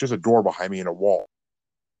not. It's just a door behind me and a wall.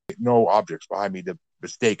 No objects behind me to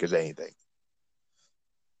mistake as anything.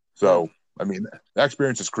 Hmm. So, I mean, that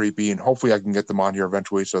experience is creepy, and hopefully, I can get them on here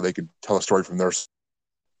eventually so they can tell a story from their.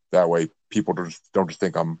 That way, people don't just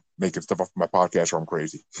think I'm making stuff up for my podcast or I'm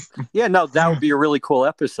crazy. Yeah, no, that would be a really cool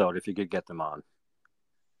episode if you could get them on.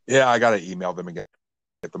 Yeah, I gotta email them and get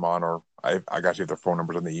them on, or I got to get their phone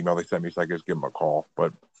numbers in the email they sent me, so I just give them a call.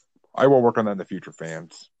 But I will work on that in the future,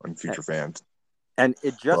 fans and future fans. And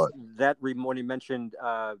it just But that when you mentioned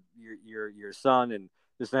your son and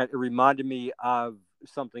this and that, it reminded me of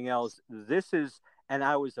something else. This is, and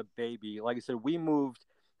I was a baby. Like I said, we moved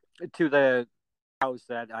to the house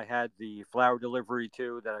that I had the flower delivery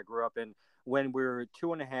to, that I grew up in, when we were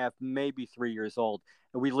 2.5, maybe 3 years old.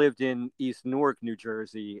 And we lived in East Newark, New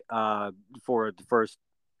Jersey, for the first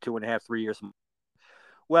 2.5, 3 years.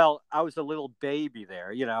 Well, I was a little baby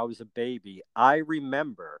there. I was a baby. I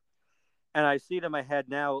remember, and I see it in my head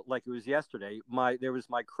now like it was yesterday. There was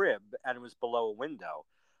my crib, and it was below a window.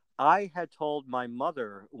 I had told my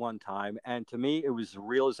mother one time, and to me, it was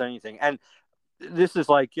real as anything. And this is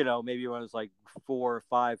like, maybe when I was like 4 or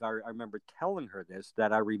 5, I remember telling her this,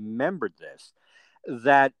 that I remembered this,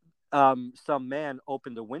 that some man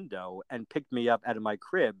opened the window and picked me up out of my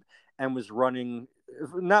crib and was running,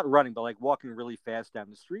 not running, but like walking really fast down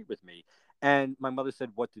the street with me. And my mother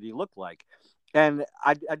said, "What did he look like?" And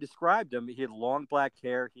I described him. He had long black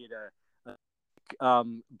hair. He had a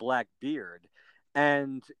black beard,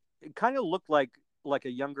 and it kind of looked like a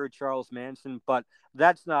younger Charles Manson. But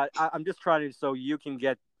that's not. I'm just trying to, so you can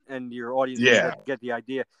get, and your audience can Yeah. get the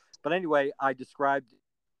idea. But anyway, I described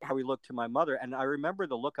how he looked to my mother, and I remember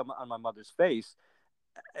the look on my mother's face.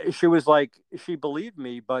 She was like, she believed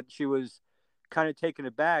me, but she was kind of taken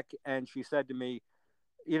aback, and she said to me,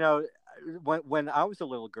 you know, when I was a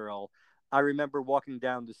little girl, I remember walking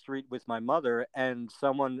down the street with my mother, and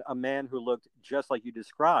a man who looked just like you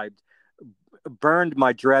described, burned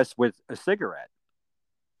my dress with a cigarette.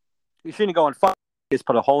 She didn't go and fuck. Just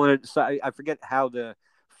put a hole in it. So I forget how the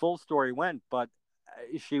full story went, but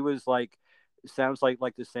she was like, sounds like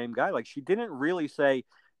the same guy. Like, she didn't really say,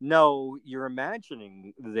 "No, you're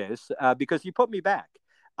imagining this," because you put me back.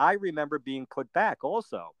 I remember being put back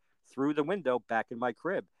also through the window back in my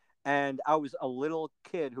crib. And I was a little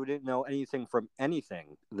kid who didn't know anything from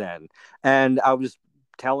anything then. And I was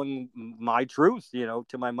telling my truth,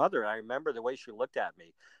 to my mother. I remember the way she looked at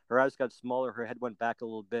me. Her eyes got smaller, her head went back a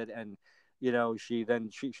little bit, and she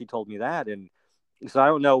told me that. And so I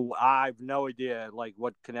don't know. I have no idea like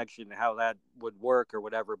what connection, how that would work or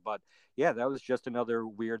whatever. But yeah, that was just another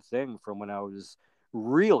weird thing from when I was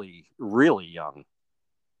really, really young.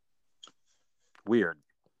 Weird.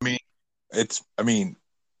 I mean, I mean,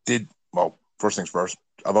 well, first things first,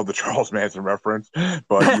 I love the Charles Manson reference,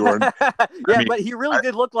 but I Yeah, mean, but he really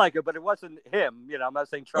did look like it, but it wasn't him. I'm not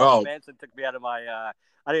saying Charles oh, Manson took me out of my.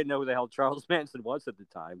 I didn't know who the hell Charles Manson was at the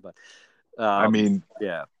time, but I mean,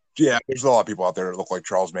 yeah, yeah, there's a lot of people out there that look like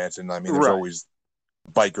Charles Manson. I mean, there's right, always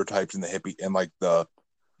biker types and the hippie and like the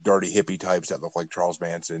dirty hippie types that look like Charles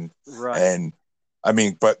Manson. right, And I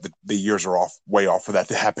mean, but the years are way off for that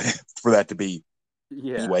to happen, for that to be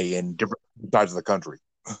yeah, anyway in different sides of the country.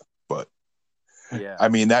 But yeah. I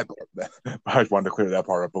mean, I just wanted to clear that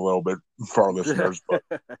part up a little bit for our listeners.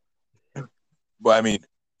 But I mean,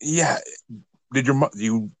 yeah.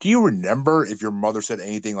 Do you remember if your mother said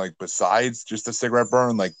anything like besides just a cigarette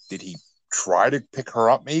burn? Like, did he try to pick her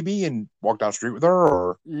up maybe and walk down the street with her,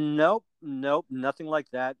 or Nope, nope, nothing like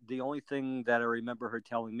that. The only thing that I remember her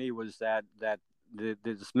telling me was that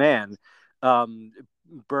this man um,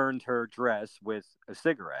 burned her dress with a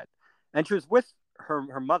cigarette, and she was with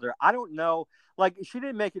her mother. I don't know, like, she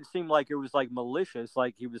didn't make it seem like it was like malicious,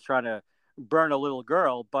 like he was trying to burn a little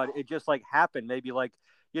girl, but it just like happened. Maybe like,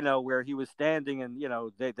 where he was standing, and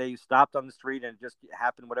they stopped on the street and it just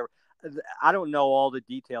happened. Whatever. I don't know all the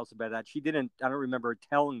details about that. She didn't. I don't remember her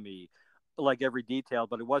telling me like every detail,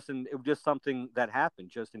 but it wasn't. It was just something that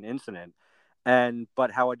happened, just an incident. And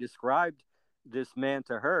but how I described this man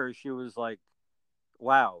to her, she was like,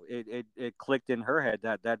 "Wow!" It clicked in her head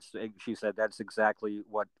that's. She said that's exactly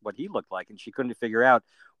what he looked like, and she couldn't figure out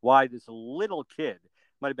why this little kid,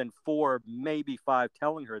 might have been 4, maybe 5,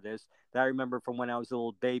 telling her this. That I remember from when I was a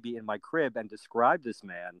little baby in my crib, and described this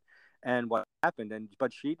man and what happened. And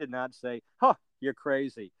but she did not say, "Huh, you're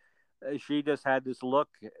crazy." She just had this look,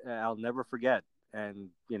 I'll never forget, and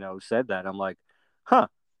said that. I'm like, "Huh,"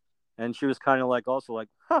 and she was kind of like, also like,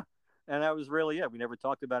 "Huh," and that was really it. We never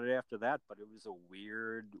talked about it after that, but it was a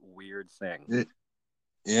weird, weird thing.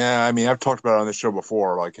 yeah, I mean, I've talked about it on this show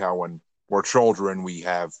before, like how when we're children, we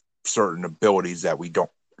have certain abilities that we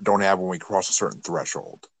don't have when we cross a certain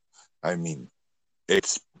threshold. I mean,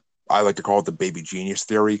 it's I like to call it the baby genius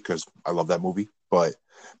theory because I love that movie. But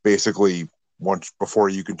basically, once before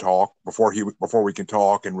we can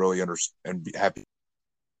talk and really understand and be happy,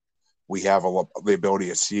 we have the ability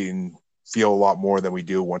to see and feel a lot more than we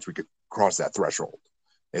do once we could cross that threshold.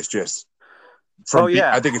 It's just Oh I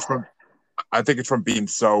yeah. think it's from being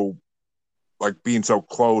so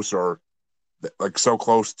close or like so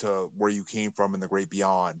close to where you came from in the great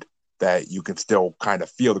beyond that you can still kind of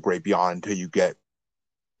feel the great beyond until you get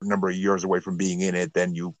number of years away from being in it,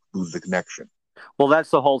 then you lose the connection. Well, that's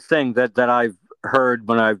the whole thing that I've heard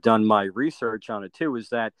when I've done my research on it too is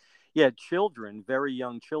that, yeah, children, very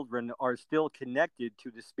young children, are still connected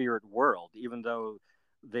to the spirit world, even though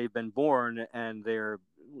they've been born and they're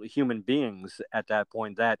human beings at that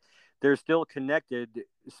point, that they're still connected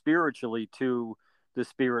spiritually to the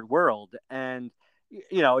spirit world. And,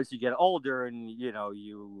 as you get older and,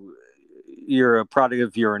 you're a product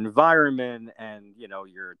of your environment and,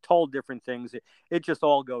 you're told different things, it just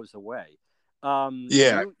all goes away.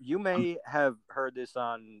 Yeah, You may have heard this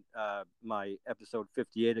on my episode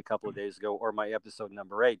 58 a couple of days ago, or my episode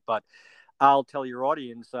number 8, but I'll tell your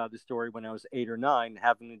audience the story when I was 8 or 9,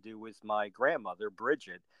 having to do with my grandmother,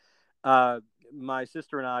 Bridget. My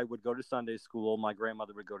sister and I would go to Sunday school. My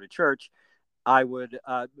grandmother would go to church.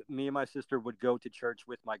 Me and my sister would go to church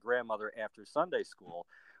with my grandmother after Sunday school.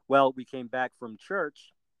 Well, we came back from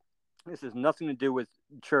church. This has nothing to do with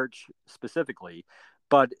church specifically,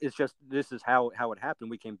 but it's just this is how it happened.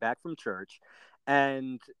 We came back from church,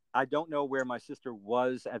 and I don't know where my sister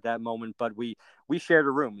was at that moment, but we shared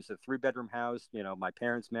a room. It's a 3-bedroom house, my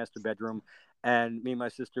parents' master bedroom, and me and my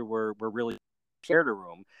sister were really shared a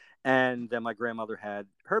room, and then my grandmother had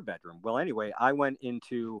her bedroom. Well, anyway, I went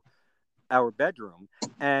into our bedroom,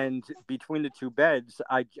 and between the two beds,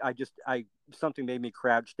 I something made me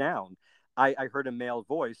crouch down. I heard a male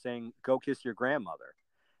voice saying, "Go kiss your grandmother."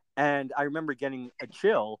 And I remember getting a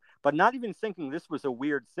chill, but not even thinking this was a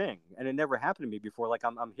weird thing. And it never happened to me before. Like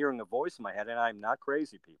I'm hearing a voice in my head, and I'm not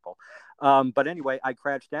crazy, people. But anyway, I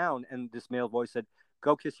crouched down, and this male voice said,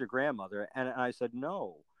 "Go kiss your grandmother." And I said,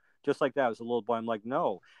 "No." Just like that. I was a little boy. I'm like,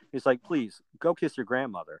 "No." He's like, "Please, go kiss your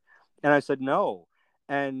grandmother." And I said, "No."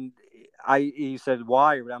 And he said,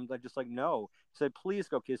 "Why?" And I'm just like, "No." He said, "Please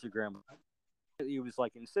go kiss your grandmother." He was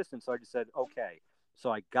like insistent. So I just said, "Okay."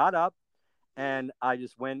 So I got up and I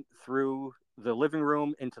just went through the living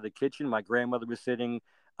room into the kitchen. My grandmother was sitting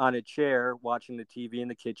on a chair watching the TV in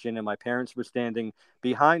the kitchen, and my parents were standing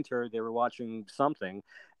behind her. They were watching something,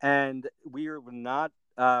 and we were not,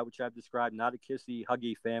 which I've described, not a kissy,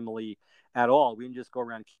 huggy family at all. We didn't just go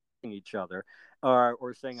around kissing each other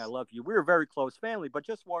or saying "I love you." We were a very close family, but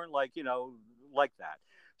just weren't like like that.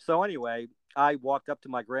 So anyway, I walked up to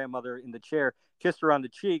my grandmother in the chair, kissed her on the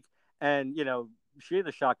cheek, and she had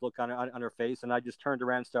a shocked look on her face, and I just turned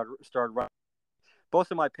around and started running. Both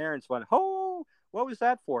of my parents went, "Oh, what was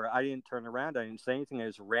that for?" I didn't turn around. I didn't say anything. I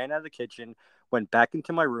just ran out of the kitchen, went back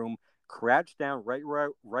into my room, crouched down right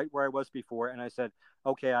where I was before, and I said,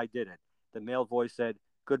 "Okay, I did it." The male voice said,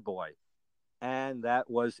 "Good boy." And that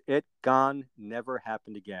was it. Gone. Never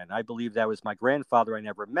happened again. I believe that was my grandfather I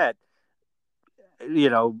never met,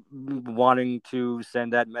 wanting to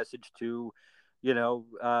send that message to, you know,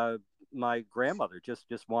 uh, my grandmother.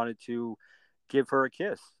 Just wanted to give her a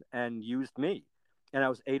kiss and used me. And I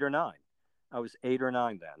was 8 or 9. I was 8 or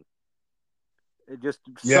 9 then. It just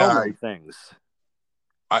yeah, so many things.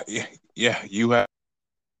 yeah. You have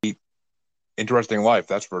an interesting life,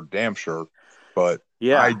 that's for damn sure. But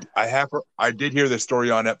Yeah. I did hear this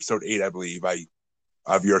story on episode 8, I believe,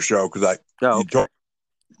 of your show because I Oh, you okay. told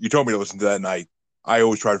you told me to listen to that, and I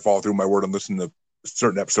always try to follow through my word and listen to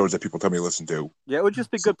certain episodes that people tell me to listen to. Yeah, it would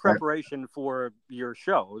just be So, good preparation for your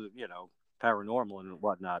show, paranormal and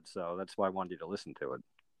whatnot. So that's why I wanted you to listen to it.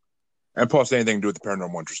 and plus, anything to do with the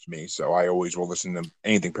paranormal interests me. So I always will listen to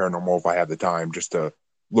anything paranormal if I have the time, just to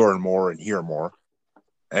learn more and hear more.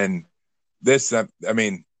 And this, I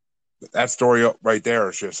mean, that story right there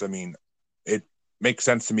is just, I mean, it makes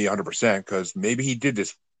sense to me 100% because maybe he did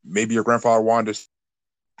this. Maybe your grandfather wanted to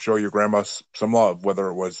show your grandma some love, whether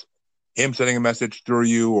it was him sending a message through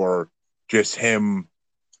you or just him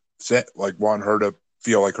like wanting her to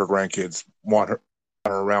feel like her grandkids want her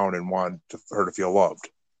around and her to feel loved.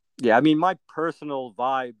 Yeah, I mean, my personal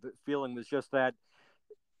vibe feeling was just that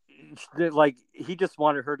like he just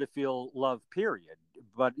wanted her to feel love, period.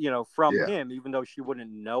 But from Yeah. him, even though she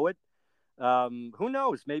wouldn't know it, who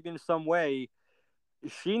knows? Maybe in some way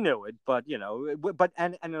she knew it. But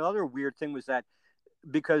and another weird thing was that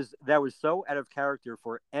because that was so out of character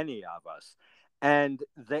for any of us. And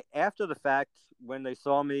they, after the fact, when they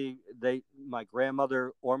saw me, my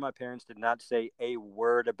grandmother or my parents did not say a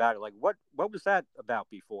word about it. Like, what was that about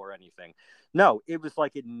before anything? No, it was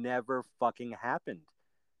like it never fucking happened,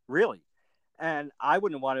 really. And I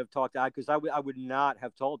wouldn't want to have talked to because I would not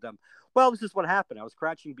have told them. Well, this is what happened. I was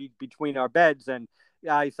crouching between our beds, and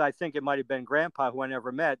I think it might have been Grandpa who I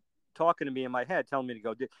never met talking to me in my head, telling me to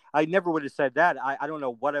go. I never would have said that. I don't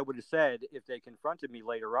know what I would have said if they confronted me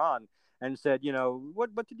later on and said,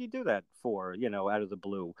 what did you do that for? Out of the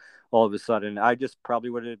blue, all of a sudden, I just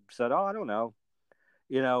probably would have said, oh, I don't know,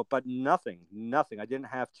 but nothing. I didn't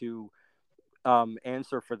have to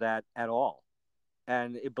answer for that at all.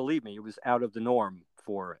 And believe me, it was out of the norm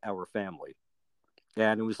for our family.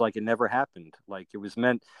 And it was like it never happened. Like it was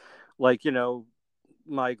meant, like,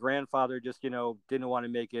 my grandfather just, didn't want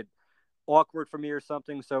to make it awkward for me or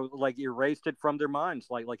something. So like erased it from their minds.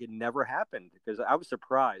 Like it never happened, because I was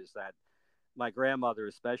surprised that my grandmother,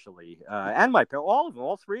 especially, and my parents, all of them,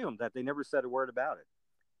 all three of them, that they never said a word about it.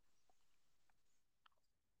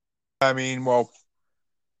 I mean, well,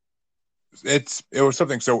 it was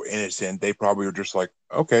something so innocent. They probably were just like,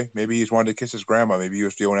 okay, maybe he's wanted to kiss his grandma. Maybe he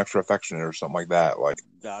was feeling extra affectionate or something like that. Like,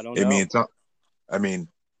 I don't I mean, know. it's not. I mean,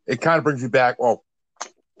 it kind of brings me back. Well,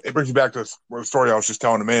 it brings me back to the story I was just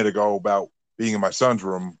telling a minute ago about being in my son's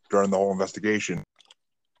room during the whole investigation.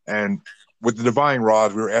 And with the divine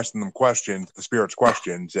rods, we were asking them questions, the spirits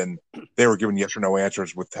questions, and they were giving yes or no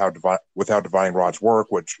answers with how divine rods work,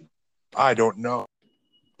 which I don't know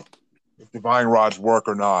if divine rods work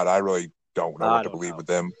or not. I really don't know I what to don't believe know. with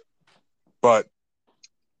them. But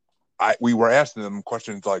we were asking them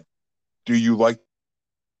questions like, "Do you like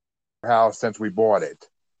your house since we bought it?"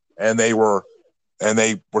 And they were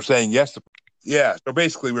saying yes. Yeah. So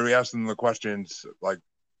basically, we were asking them the questions like,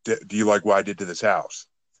 "Do you like what I did to this house?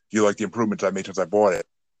 Do you like the improvements I made since I bought it?"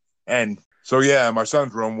 And so, yeah, in my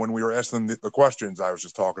son's room, when we were asking them the questions I was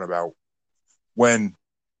just talking about, when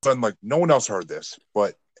suddenly, like, no one else heard this,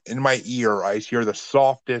 but in my ear, I hear the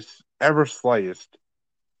softest, ever slightest,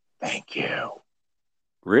 thank you.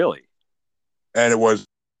 Really? And it was,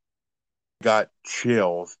 got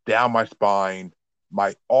chills down my spine.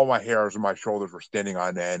 All my hairs on my shoulders were standing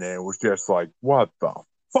on end, and it was just like, what the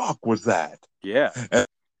fuck was that? Yeah.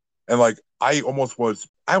 And like, I was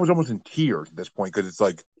almost in tears at this point because it's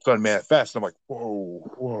like sudden manifest. I'm like, whoa,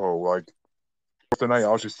 whoa, like tonight I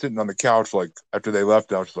was just sitting on the couch, like after they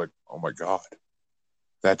left, I was just like, oh my god,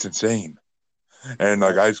 that's insane. And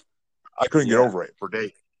like Well, I couldn't get yeah. over it for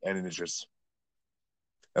days, and it's just,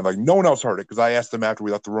 and like no one else heard it because I asked them after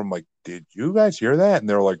we left the room, like, did you guys hear that? And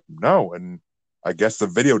they were like, no. And I guess the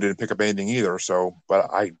video didn't pick up anything either. So,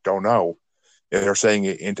 but I don't know if they're saying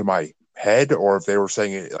it into my head or if they were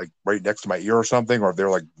saying it like right next to my ear or something, or if they're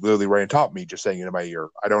like literally right on top of me, just saying it in my ear.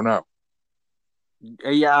 I don't know.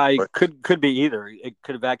 Yeah, I But could be either. It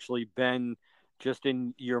could have actually been just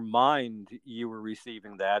in your mind you were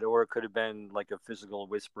receiving that, or it could have been like a physical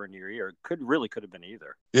whisper in your ear. It could have been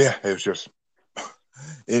either. yeah, it was just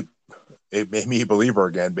it it made me a believer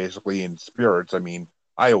again, basically in spirits. I mean,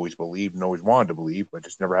 I always believed and always wanted to believe, but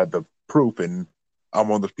just never had the proof. And I'm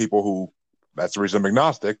one of those people who, that's the reason I'm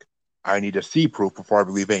agnostic. I need to see proof before I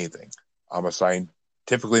believe anything. I'm a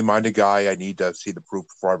scientifically minded guy. I need to see the proof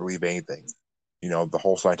before I believe anything. The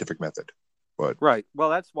whole scientific method. But Right. Well,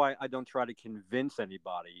 that's why I don't try to convince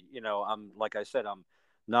anybody. I'm, like I said, I'm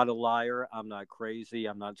not a liar. I'm not crazy.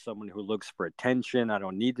 I'm not someone who looks for attention. I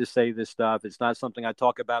don't need to say this stuff. It's not something I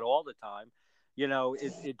talk about all the time.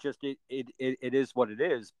 It just it is what it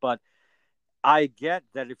is. But I get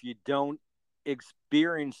that if you don't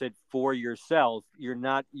experience it for yourself, you're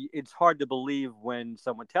not. It's hard to believe when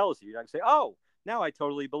someone tells you. You're not gonna say, "Oh, now I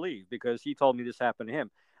totally believe because he told me this happened to him."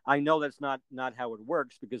 I know that's not how it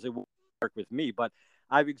works because it won't work with me. But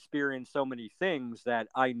I've experienced so many things that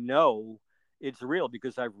I know it's real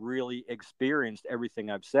because I've really experienced everything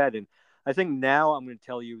I've said. And I think now I'm going to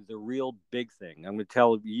tell you the real big thing. I'm going to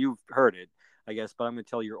tell you've heard it, I guess, but I'm going to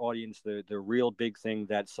tell your audience the real big thing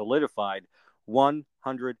that solidified 100%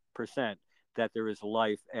 that there is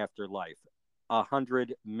life after life.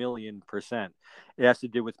 100 million%. It has to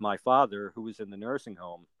do with my father, who was in the nursing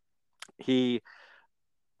home. He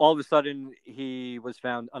All of a sudden he was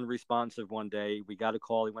found unresponsive one day. We got a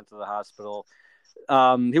call. He went to the hospital.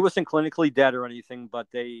 He wasn't clinically dead or anything, but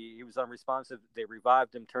he was unresponsive. They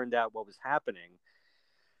revived him. Turned out what was happening,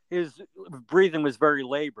 his breathing was very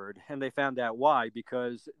labored, and they found out why,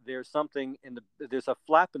 because there's a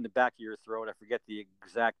flap in the back of your throat. I forget the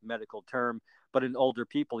exact medical term, but in older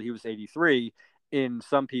people, he was 83. In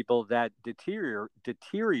some people, that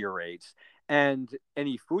deteriorates, and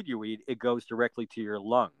any food you eat, it goes directly to your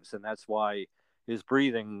lungs, and that's why his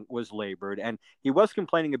breathing was labored. And he was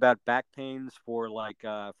complaining about back pains for like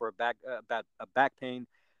for a back about a back pain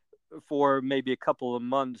for maybe a couple of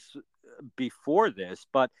months before this,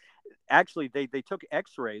 but actually they took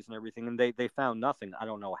x-rays and everything, and they found nothing. I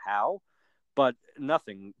don't know how, but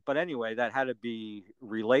nothing. But anyway, that had to be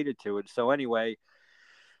related to it. So anyway,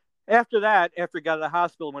 after that, after he got to the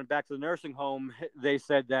hospital, went back to the nursing home, they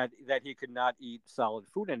said that he could not eat solid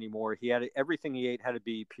food anymore. Everything he ate had to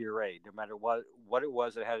be pureed. No matter what it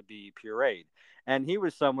was, it had to be pureed. And he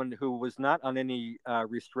was someone who was not on any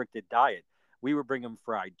restricted diet. We would bring him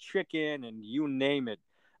fried chicken and you name it.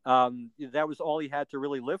 That was all he had to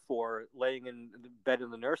really live for, laying in bed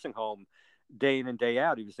in the nursing home day in and day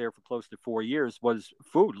out. He was there for close to 4 years, was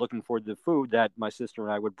food, looking for the food that my sister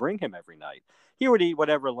and I would bring him every night. He would eat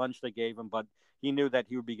whatever lunch they gave him, but he knew that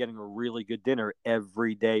he would be getting a really good dinner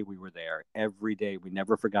every day we were there. Every day. We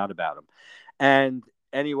never forgot about him. And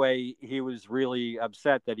anyway, he was really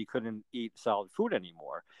upset that he couldn't eat solid food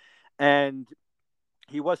anymore. And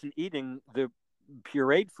he wasn't eating the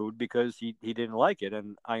pureed food because he didn't like it,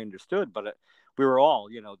 and I understood. But we were all,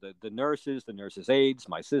 the nurses' aides,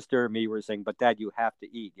 my sister, me, were saying, "But Dad, you have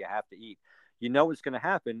to eat. You have to eat. You know what's going to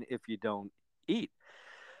happen if you don't eat."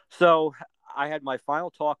 So I had my final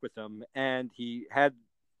talk with him, and he had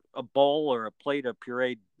a bowl or a plate of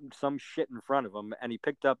pureed some shit in front of him, and he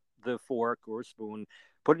picked up the fork or spoon,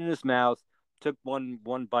 put it in his mouth, took one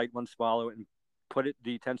bite, one swallow, and put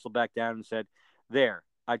the utensil back down and said, "There,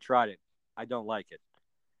 I tried it. I don't like it."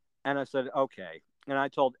 And I said, "Okay." And I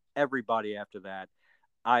told everybody after that.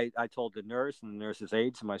 I told the nurse and the nurse's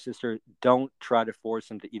aides and my sister, don't try to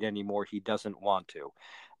force him to eat anymore. He doesn't want to.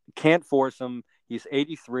 Can't force him. He's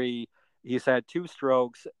 83. He's had 2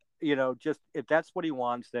 strokes. Just if that's what he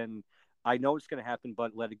wants, then I know it's going to happen,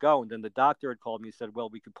 but let it go. And then the doctor had called me and said, well,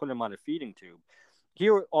 we could put him on a feeding tube.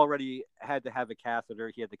 He already had to have a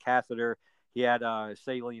catheter. He had the catheter. He had a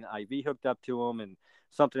saline IV hooked up to him and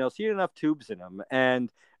something else. He had enough tubes in him.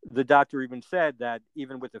 And the doctor even said that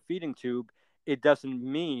even with the feeding tube, it doesn't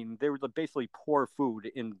mean they were basically pour food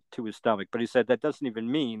into his stomach. But he said that doesn't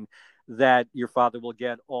even mean that your father will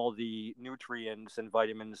get all the nutrients and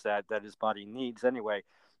vitamins that his body needs anyway.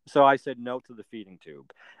 So I said no to the feeding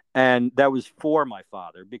tube. And that was for my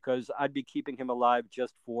father because I'd be keeping him alive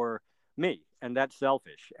just for me. And that's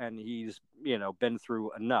selfish. And he's, been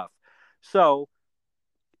through enough. So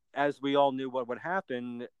as we all knew what would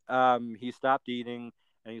happen, he stopped eating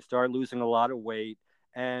and he started losing a lot of weight.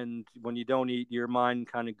 And when you don't eat, your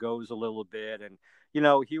mind kind of goes a little bit. And,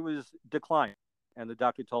 he was declining. And the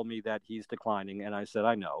doctor told me that he's declining. And I said,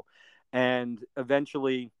 I know. And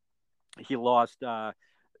eventually he lost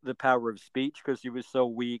the power of speech because he was so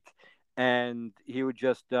weak. And he would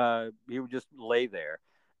just lay there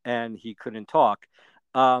and he couldn't talk.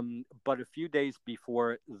 But a few days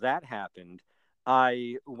before that happened,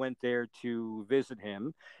 I went there to visit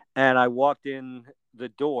him, and I walked in the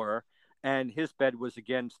door, and his bed was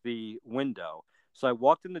against the window. So I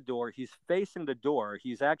walked in the door. He's facing the door.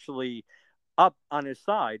 He's actually up on his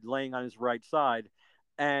side, laying on his right side,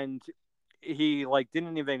 and he like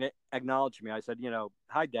didn't even acknowledge me. I said,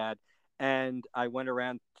 "Hi, Dad," and I went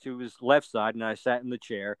around to his left side, and I sat in the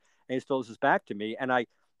chair, and he still has his back to me, and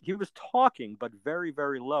he was talking, but very,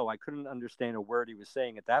 very low. I couldn't understand a word he was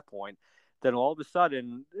saying at that point. Then all of a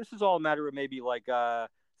sudden, this is all a matter of maybe like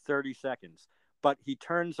 30 seconds. But he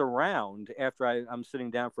turns around after I'm sitting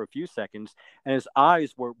down for a few seconds, and his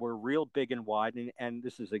eyes were real big and wide. And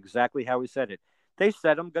this is exactly how he said it. They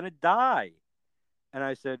said, I'm going to die. And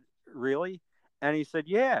I said, really? And he said,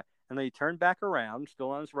 yeah. And then he turned back around, still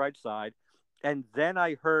on his right side. And then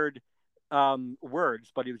I heard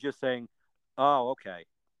words, but he was just saying, oh, okay,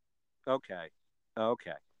 okay,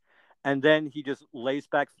 okay. And then he just lays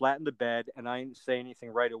back flat in the bed, and I didn't say anything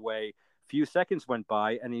right away. A few seconds went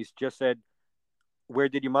by, and he's just said, where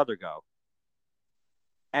did your mother go?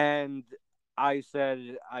 And I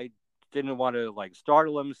said, I didn't want to like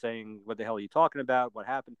startle him, saying, what the hell are you talking about? What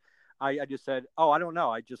happened? I just said, oh, I don't know.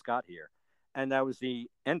 I just got here. And that was the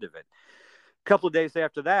end of it. A couple of days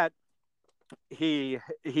after that, he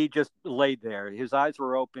just laid there. His eyes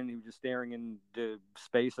were open. He was just staring in the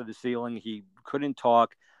space of the ceiling. He couldn't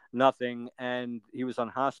talk, nothing, and he was on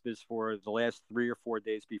hospice for the last 3 or 4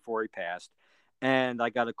 days before he passed. And I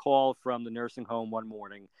got a call from the nursing home one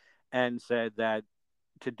morning and said that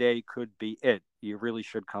today could be it. You really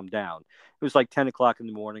should come down. It was like 10 o'clock in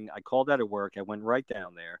the morning. I called out of work. I went right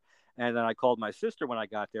down there. And then I called my sister when I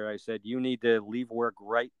got there. I said, you need to leave work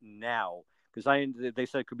right now. Because they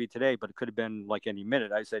said it could be today, but it could have been like any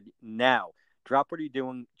minute. I said, now. Drop what are you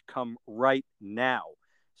doing? Come right now.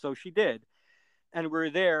 So she did. And we were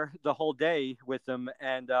there the whole day with them.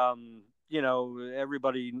 And,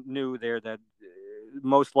 everybody knew there that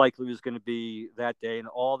most likely was going to be that day. And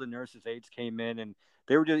all the nurses' aides came in and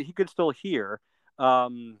he could still hear.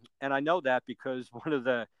 And I know that because one of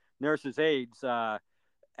the nurses' aides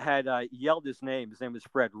had yelled his name. His name was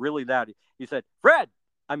Fred, really loud. He said, Fred!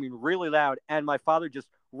 I mean, really loud. And my father just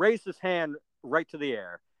raised his hand right to the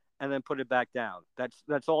air and then put it back down.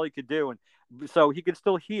 That's all he could do. And so he could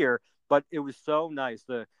still hear, but it was so nice.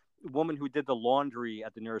 The woman who did the laundry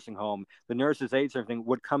at the nursing home, the nurses' aides, and everything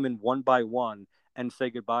would come in one by one and say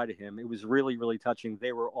goodbye to him. It was really, really touching.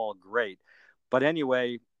 They were all great. But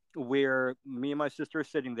anyway, where me and my sister are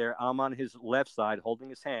sitting there. I'm on his left side holding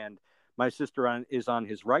his hand. My sister is on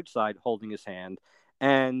his right side holding his hand.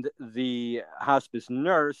 And the hospice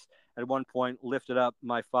nurse at one point lifted up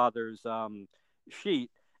my father's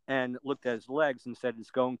sheet and looked at his legs and said,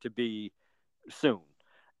 "It's going to be soon."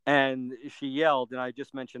 And she yelled, and I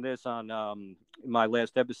just mentioned this on my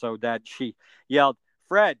last episode, that she yelled,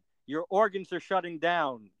 "Fred, your organs are shutting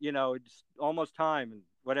down. It's almost time," and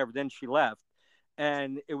whatever. Then she left.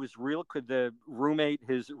 And it was real. Could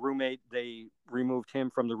his roommate, they removed him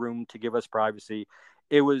from the room to give us privacy.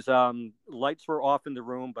 It was lights were off in the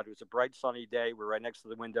room, but it was a bright sunny day. We're right next to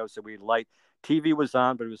the window, so we had light. TV was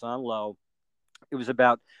on, but it was on low. It was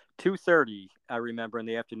about 2:30, I remember, in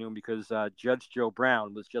the afternoon, because Judge Joe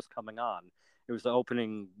Brown was just coming on. It was the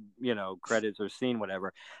opening, credits or scene,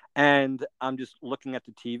 whatever. And I'm just looking at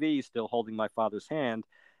the TV, still holding my father's hand,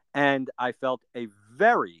 and I felt a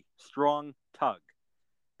very strong tug.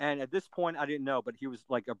 And at this point, I didn't know, but he was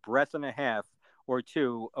like a breath and a half or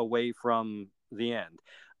two away from the end.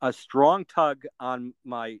 A strong tug on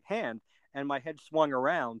my hand, and my head swung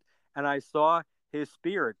around, and I saw his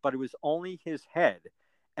spirit, but it was only his head,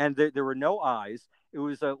 and there were no eyes. It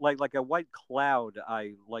was like a white cloud.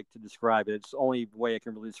 I like to describe it. It's the only way I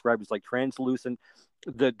can really describe it. It's like translucent.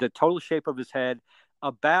 The total shape of his head,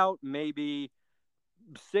 about maybe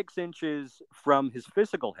 6 inches from his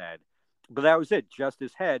physical head, but that was it, just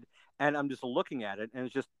his head. And I'm just looking at it, and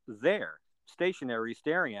it's just there, stationary,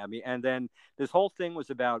 staring at me. And then this whole thing was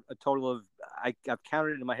about a total of, I've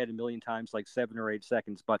counted it in my head a million times, like 7 or 8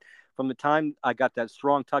 seconds. But from the time I got that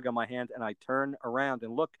strong tug on my hand and I turn around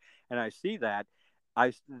and look and I see that,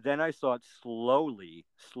 I saw it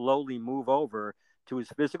slowly move over to his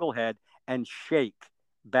physical head and shake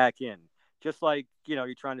back in. Just like,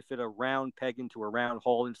 you're trying to fit a round peg into a round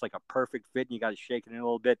hole, and it's like a perfect fit, and you got to shake it in a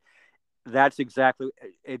little bit. That's exactly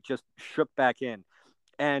it. Just shook back in.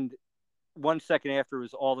 And 1 second after it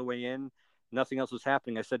was all the way in, nothing else was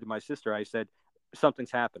happening. I said to my sister, I said,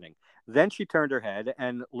 "Something's happening." Then she turned her head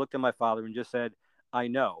and looked at my father and just said, "I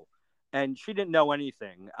know." And she didn't know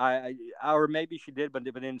anything. Or maybe she did, but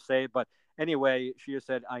didn't say it. But anyway, she just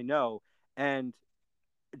said, "I know," and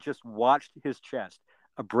just watched his chest.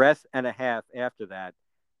 A breath and a half after that,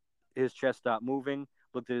 his chest stopped moving.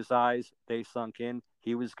 Looked at his eyes; they sunk in.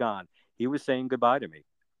 He was gone. He was saying goodbye to me.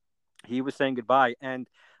 He was saying goodbye. And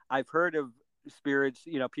I've heard of spirits,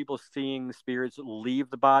 people seeing spirits leave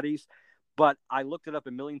the bodies, but I looked it up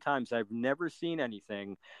a million times. I've never seen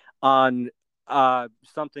anything on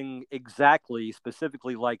something exactly,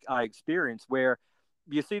 specifically like I experienced, where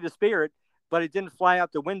you see the spirit, but it didn't fly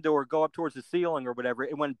out the window or go up towards the ceiling or whatever.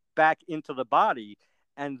 It went back into the body,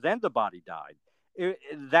 and then the body died.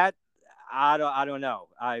 That I don't know.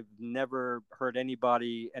 I've never heard any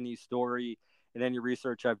story in any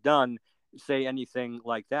research I've done say anything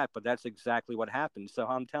like that, but that's exactly what happened. So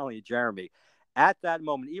I'm telling you, Jeremy, at that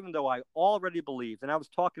moment, even though I already believed, and I was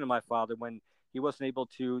talking to my father when he wasn't able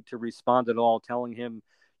to respond at all, telling him,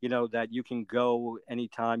 that you can go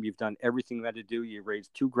anytime. You've done everything you had to do. You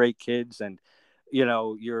raised two great kids, and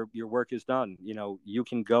your work is done. You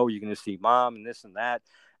can go. You're going to see mom and this and that.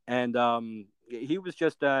 And he was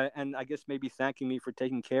just, and I guess maybe thanking me for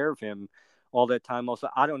taking care of him all that time. Also,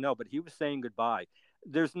 I don't know, but he was saying goodbye.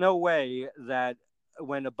 There's no way that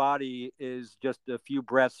when a body is just a few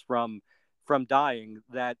breaths from dying,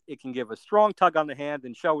 that it can give a strong tug on the hand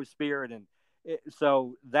and show his spirit. And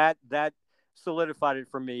so that solidified it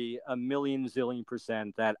for me a million zillion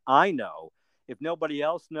percent that I know. If nobody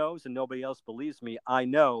else knows and nobody else believes me, I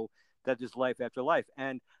know that there's life after life.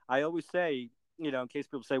 And I always say, in case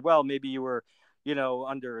people say, well, maybe you were,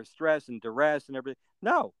 under stress and duress and everything.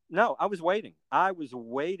 No, I was waiting. I was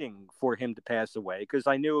waiting for him to pass away because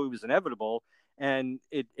I knew it was inevitable, and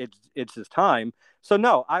it's his time. So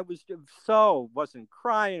no, I was wasn't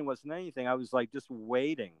crying, wasn't anything. I was like just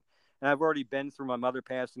waiting. And I've already been through my mother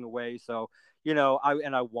passing away, so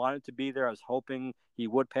I wanted to be there. I was hoping he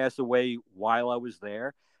would pass away while I was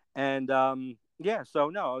there, and yeah. So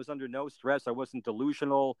no, I was under no stress. I wasn't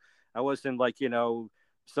delusional. I wasn't like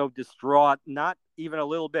so distraught, not even a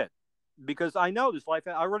little bit, because I know this life.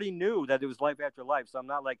 I already knew that it was life after life, so I'm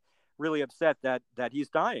not like really upset that he's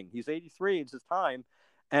dying. He's 83. It's his time,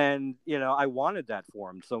 and I wanted that for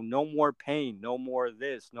him. So no more pain, no more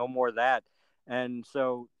this, no more that. And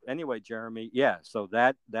so anyway, Jeremy, yeah. So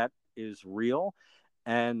that is real,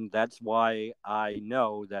 and that's why I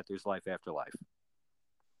know that there's life after life.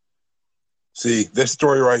 See, this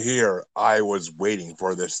story right here, I was waiting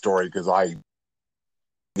for this story because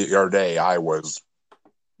the other day, I was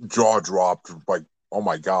jaw dropped, like, oh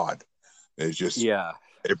my God. It's just, Yeah.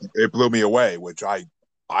 it blew me away, which I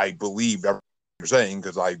I believe everything you're saying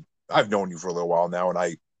because I've known you for a little while now,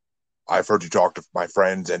 and I've heard you talk to my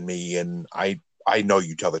friends and me, and I know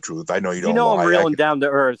you tell the truth. I know you You don't know I'm lie. real and down to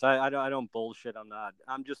earth. I don't bullshit. I'm not.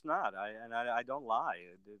 I'm just not. I don't lie.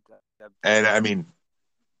 And I mean,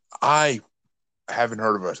 I haven't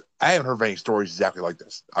heard of us. I haven't heard of any stories exactly like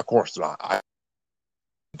this. Of course not.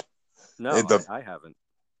 No, The I haven't.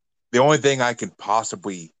 the only thing I can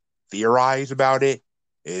possibly theorize about it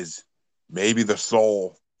is maybe the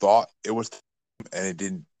soul thought it was time and it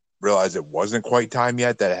didn't realize it wasn't quite time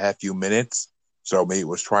yet, that it had a few minutes. So maybe it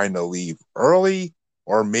was trying to leave early,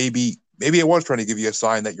 or maybe it was trying to give you a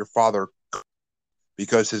sign that your father,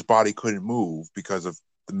 because his body couldn't move because of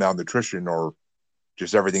the malnutrition or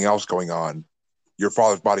just everything else going on. Your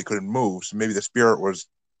father's body couldn't move, so maybe the spirit was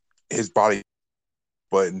his body,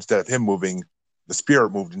 but instead of him moving, the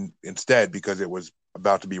spirit moved instead because it was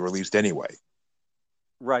about to be released anyway.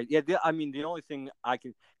 Right. Yeah. I mean, the only thing I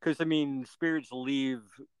can, because I mean, spirits leave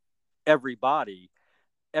every body,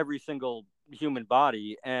 every single human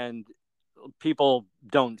body, and people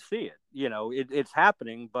don't see it. It's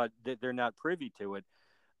happening, but they're not privy to it.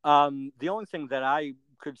 The only thing that I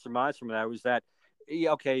could surmise from that was that,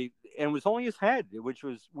 yeah, okay, and it was only his head, which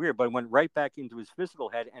was weird, but it went right back into his physical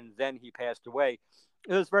head, and then he passed away.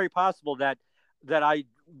 It was very possible that I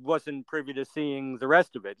wasn't privy to seeing the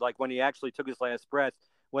rest of it, like when he actually took his last breath,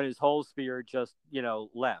 when his whole spirit just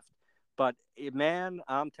left. But man,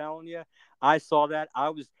 I'm telling you, I saw that.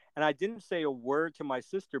 And I didn't say a word to my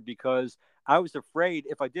sister because I was afraid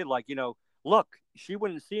if I did, like, look, she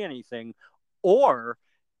wouldn't see anything, or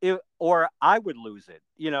or I would lose it,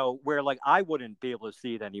 where like I wouldn't be able to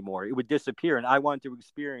see it anymore. It would disappear, and I wanted to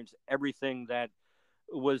experience everything that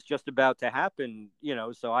was just about to happen,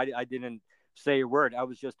 so I didn't say a word. I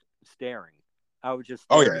was just staring. I was just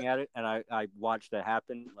Oh yeah, staring at it, and I watched that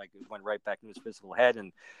happen. Like it went right back in his physical head,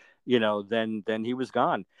 and then he was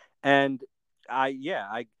gone. And I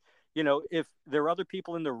if there were other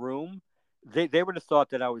people in the room, they would have thought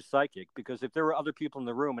that I was psychic, because if there were other people in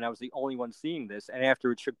the room and I was the only one seeing this, and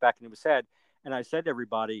after it shook back into his head, and I said to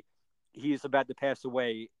everybody, he's about to pass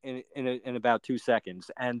away in about 2 seconds,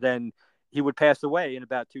 and then he would pass away in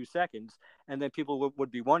about 2 seconds, and then people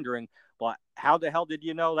would be wondering, well, how the hell did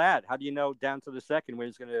you know that? How do you know down to the second when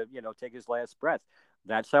he's going to take his last breath?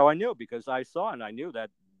 That's how I knew, because I saw and I knew that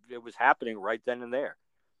it was happening right then and there.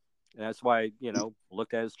 And that's why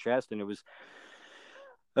looked at his chest, and it was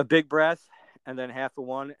a big breath, and then half of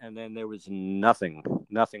one, and then there was nothing.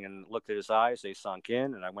 And looked at his eyes; they sunk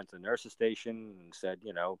in. And I went to the nurse's station and said,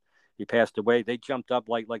 he passed away. They jumped up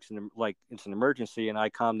like it's an emergency, and I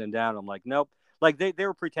calmed them down. I'm like, nope. Like they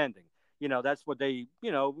were pretending. That's what they.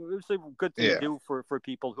 It was a good thing to yeah. do for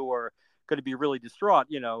people who are going to be really distraught.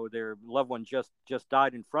 Their loved one just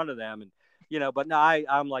died in front of them, and But no,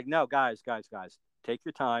 I'm like, no, guys, take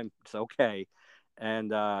your time. It's okay.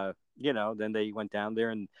 And then they went down there,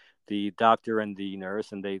 and the doctor and the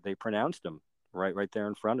nurse, and they pronounced him right there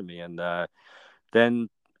in front of me. And then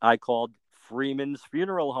I called Freeman's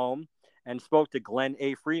funeral home and spoke to Glenn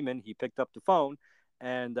A. Freeman. He picked up the phone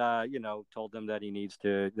and told them that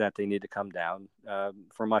they need to come down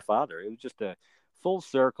for my father. It was just a full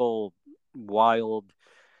circle, wild,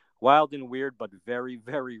 wild and weird, but very,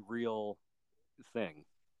 very real thing.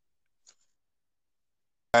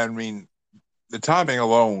 I mean, the timing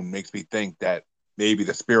alone makes me think that maybe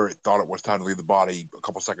the spirit thought it was time to leave the body a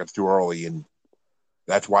couple seconds too early, and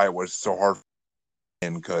that's why it was so hard.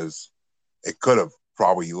 Because it could have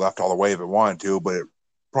probably left all the way if it wanted to, but it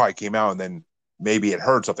probably came out and then maybe it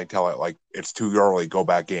heard something tell it like it's too early, go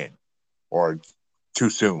back in, or too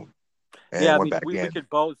soon, and it Yeah, I went mean, back we in. could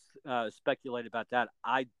both speculate about that.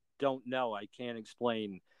 I don't know. I can't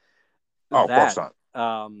explain Oh, of course that.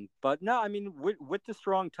 not. But no, I mean, with the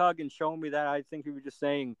strong tug and showing me that, I think he was just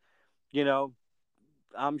saying, you know,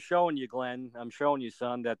 I'm showing you, Glenn. I'm showing you,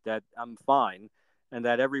 son, that I'm fine, and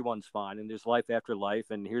that everyone's fine, and there's life after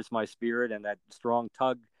life, and here's my spirit, and that strong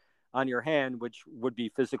tug on your hand, which would be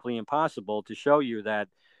physically impossible, to show you that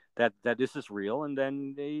this is real. And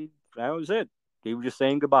then that was it. He was just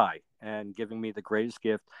saying goodbye and giving me the greatest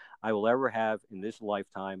gift I will ever have in this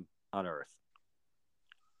lifetime on Earth.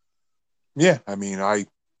 Yeah, I mean, I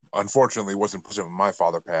unfortunately wasn't present when my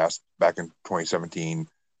father passed back in 2017.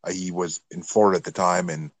 He was in Florida at the time,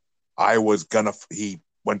 and I was gonna. He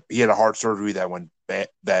had a heart surgery that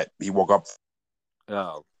that he woke up,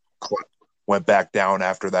 Oh, went back down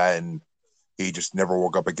after that, and he just never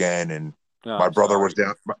woke up again. And no, my I'm brother was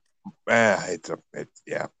sorry. down.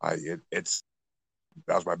 Yeah,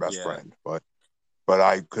 that was my best Yeah. friend, but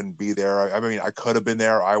I couldn't be there. I mean, I could have been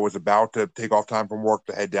there. I was about to take off time from work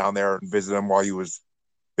to head down there and visit him while he was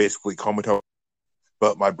basically comatose.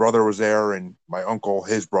 But my brother was there, and my uncle,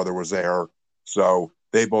 his brother, was there. So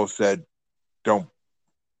they both said, "Don't."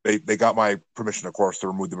 They got my permission, of course, to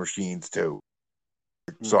remove the machines too.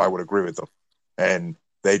 So I Mm-hmm. would agree with them, and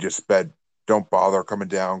they just said, "Don't bother coming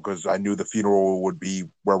down," because I knew the funeral would be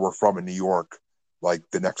where we're from in New York, like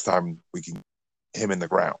the next time we can get him in the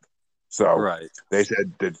ground. So Right. they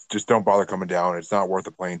said that just don't bother coming down. It's not worth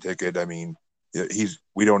a plane ticket. I mean,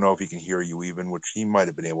 we don't know if he can hear you even, which he might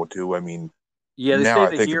have been able to. I mean, Yeah, they now say I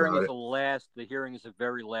the think hearing about is it. the hearing is the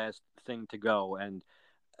very last thing to go, and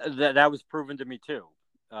that was proven to me too.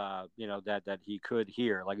 That he could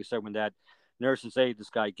hear. Like I said, when that nurse's aide, this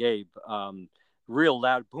guy Gabe, real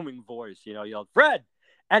loud booming voice, yelled Fred,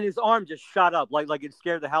 and his arm just shot up like it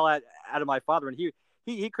scared the hell out of my father, and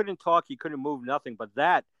he couldn't talk, he couldn't move, nothing. But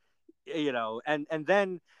that, and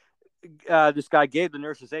then this guy Gabe, the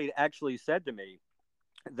nurse's aide, actually said to me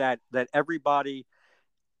that everybody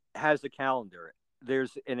has a calendar.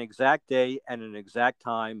 There's an exact day and an exact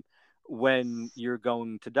time when you're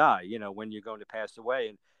going to die, when you're going to pass away.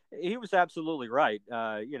 And he was absolutely right.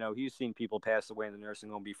 He's seen people pass away in the nursing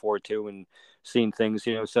home before too, and seen things,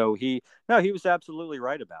 so he was absolutely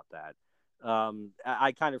right about that.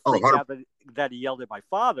 I kind of Oh, freaked 100, out that he yelled at my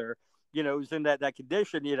father, who's in that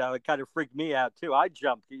condition, it kind of freaked me out too. I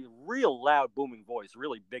jumped, real loud booming voice,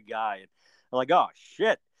 really big guy. And I'm like, oh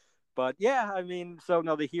shit. But yeah, I mean, so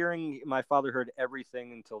no, the hearing, my father heard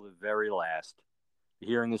everything until the very last. The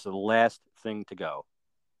hearing is the last thing to go.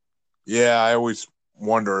 yeah, I always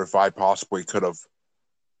wonder if I possibly could have,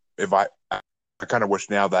 if I kind of wish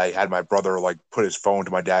now that I had my brother like put his phone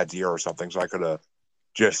to my dad's ear or something, so I could have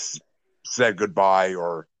just said goodbye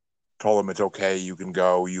or told him it's okay, you can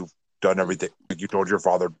go, you've done everything. Like you told your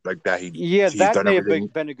father like that Yeah, he's that done may have everything.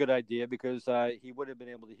 been a good idea because he would have been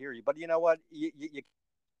able to hear you. But you know what?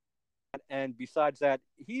 And besides that,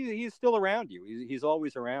 he's still around you. He's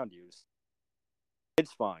always around you.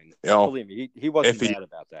 It's fine. You know, Believe me, he if wasn't he mad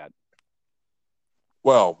about that.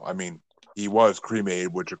 well, I mean, he was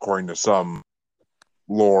cremated, which according to some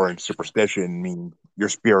lore and superstition mean your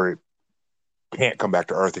spirit can't come back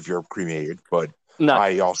to Earth if you're cremated. But Not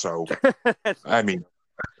I true. also, That's I not mean,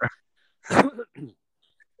 true.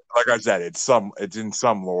 like I said, it's in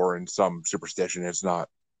some lore and some superstition. It's not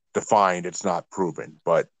defined, it's not proven,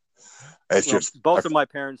 but it's Well, just both of my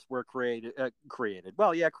parents were created.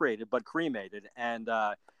 Well, yeah, created, but cremated, and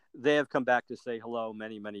they have come back to say hello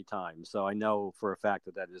many, many times. So I know for a fact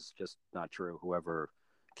that is just not true. Whoever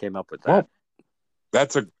came up with that. well,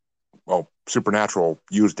 that's a Supernatural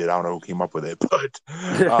used it. I don't know who came up with it, but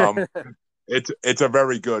it's a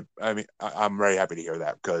very good. I mean, I'm very happy to hear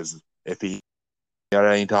that because if he at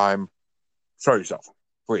any time, show yourself,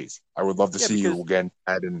 please. I would love to Yeah, see you because again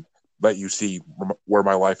and let you see where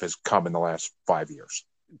my life has come in the last 5 years.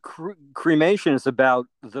 cremation is about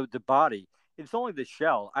the body. It's only the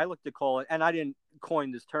shell. I look to call it, and I didn't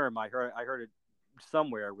coin this term. I heard it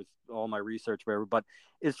somewhere with all my research, whatever. But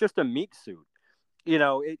it's just a meat suit.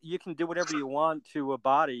 You can do whatever you want to a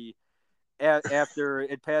body after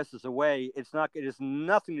it passes away. It has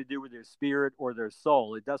nothing to do with their spirit or their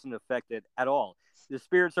soul. It doesn't affect it at all. The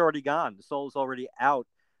spirit's already gone. The soul's already out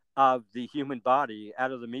of the human body,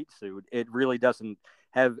 out of the meat suit. It really doesn't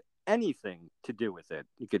have anything to do with it.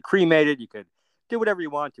 You could cremate it. You could do whatever you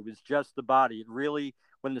want to. It's just the body. It really,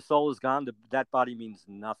 when the soul is gone, that body means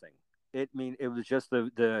nothing. It was just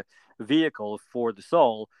the vehicle for the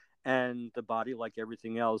soul, and the body, like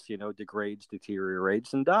everything else, degrades,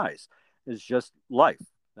 deteriorates, and dies. It's just life.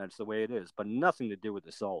 That's the way it is, but nothing to do with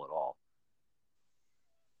the soul at all.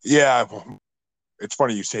 Yeah, it's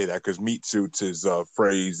funny you say that because meat suits is a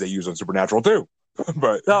phrase they use on Supernatural too.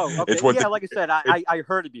 But Oh, it's okay. what Yeah, like I said, it, I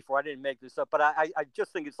heard it before. I didn't make this up, but I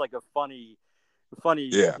just think it's like a funny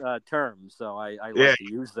yeah, term. So I yeah. like to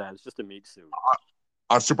use that. It's just a meat suit.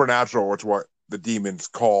 On Supernatural, it's what the demons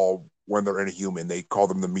call when they're inhuman. They call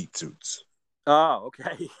them the meat suits. Oh,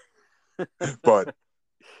 okay. But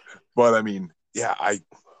I mean, yeah,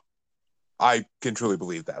 I can truly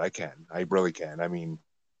believe that. I can. I really can. I mean,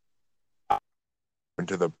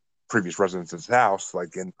 into the previous residents' house,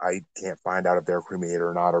 like, and I can't find out if they're cremated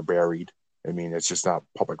or not or buried. I mean, it's just not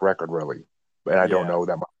public record, really. And I don't Yeah. know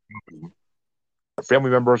that my family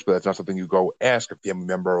members, but that's not something you go ask a family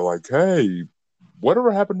member, like, hey,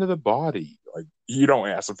 whatever happened to the body? Like, you don't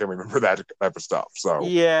ask a family member that type of stuff. So,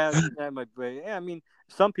 Yeah, that might be. Yeah, I mean,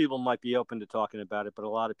 some people might be open to talking about it, but a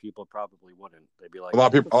lot of people probably wouldn't. They'd be like,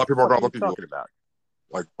 "What the a lot of people are fuck going are to you look at you talking about?"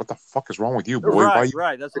 like, what the fuck is wrong with you, boy? Why Right, you?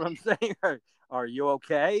 right. That's what I'm saying. Are you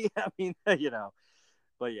okay? I mean, but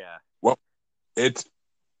yeah. Well, it's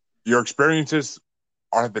your experiences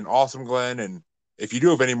have been awesome, Glenn, and if you do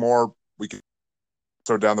have any more, we can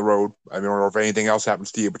so down the road. I mean, or if anything else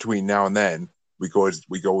happens to you between now and then, we can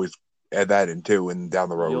always add that in too, and down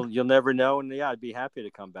the road. You'll never know, and yeah, I'd be happy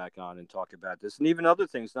to come back on and talk about this, and even other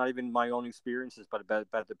things, not even my own experiences, but about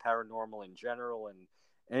the paranormal in general, and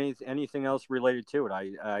anything else related to it.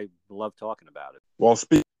 I love talking about it. Well,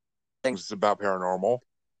 speaking of things about paranormal,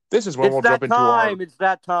 this is when It's we'll jump that into our. time. It's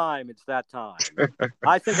that time. It's that time.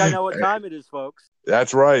 I think I know what time it is, folks.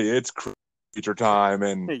 That's right. It's creature time,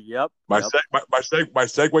 and Yep. my Yep. my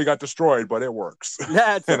segue got destroyed, but it works,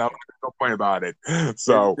 That's and okay. I'm not going to complain about it.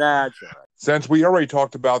 So, That's all right. since we already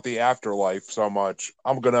talked about the afterlife so much,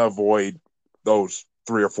 I'm going to avoid those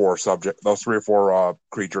those 3 or 4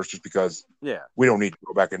 creatures, just because Yeah. we don't need to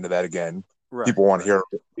go back into that again. Right. People want to Right.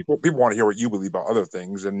 hear people want to hear what you believe about other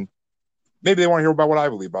things, and maybe they want to hear about what I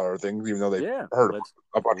believe about other things, even though they've Yeah. heard Let's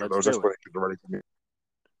a bunch of let's those do it. explanations already from me.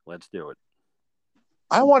 Let's do it.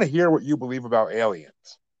 I want to hear what you believe about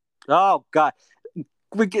aliens. Oh God,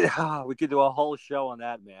 we could do a whole show on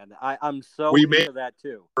that, man. I'm so We may, into that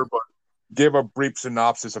too. but give a brief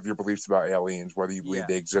synopsis of your beliefs about aliens, whether you believe Yeah.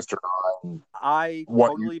 they exist or not, and I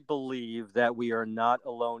what you. totally believe that we are not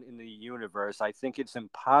alone in the universe. I think it's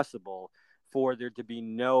impossible for there to be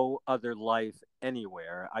no other life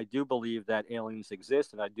anywhere. I do believe that aliens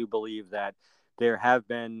exist, and I do believe that there have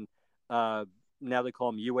been, uh, now they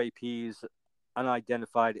call them UAPs,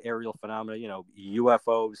 unidentified aerial phenomena,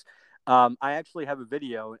 UFOs. I actually have a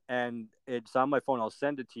video, and it's on my phone. I'll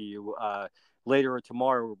send it to you later or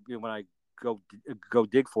tomorrow when I go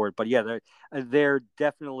dig for it. But yeah, there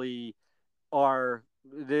definitely are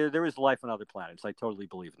there is life on other planets. I totally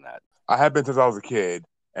believe in that. I have been since I was a kid,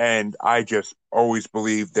 and I just always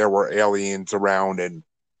believed there were aliens around. And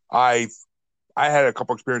I I had a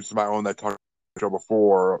couple experiences of my own that I talked about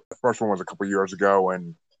before. The first one was a couple years ago,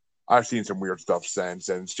 and I've seen some weird stuff since.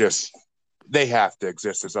 And it's just they have to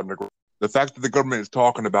exist to some degree. The fact that the government is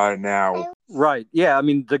talking about it now. Right. Yeah. I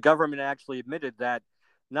mean, the government actually admitted that,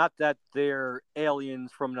 not that they're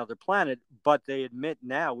aliens from another planet, but they admit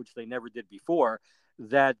now, which they never did before,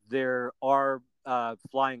 that there are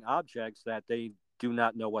flying objects that they do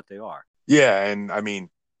not know what they are. Yeah, and I mean,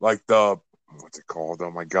 like the what's it called?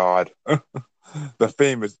 Oh my god, the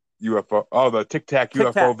famous UFO. Oh, the Tic Tac Tic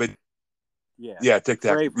UFO Tac. video. Yeah. Yeah, Tic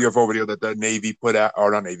Tac Favorite. UFO video that the Navy put out,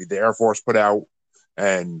 or not Navy, the Air Force put out,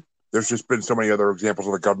 and there's just been so many other examples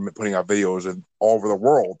of the government putting out videos and all over the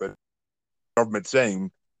world that the government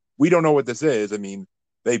saying we don't know what this is. I mean,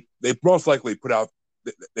 they most likely put out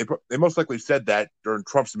they most likely said that during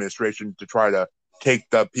Trump's administration to try to take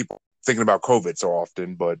the people thinking about COVID so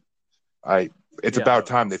often, but I it's Yeah, about no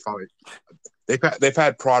time doubt. they finally they've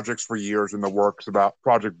had projects for years in the works about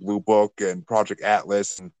Project Blue Book and Project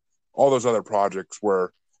Atlas and all those other projects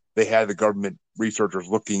where they had the government researchers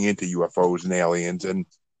looking into UFOs and aliens. And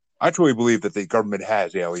I truly believe that the government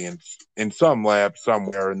has aliens in some lab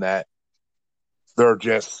somewhere, they're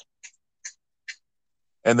just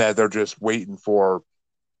they're just waiting for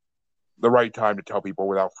the right time to tell people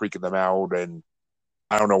without freaking them out. And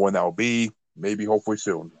I don't know when that will be. Maybe hopefully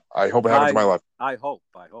soon. I hope it happens in my life. I hope.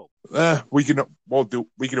 I hope. We can always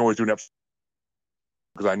do an episode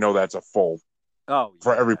because I know that's a full Oh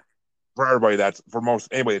for every yeah. for everybody that's for most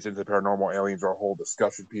anybody that's into paranormal. Aliens are a whole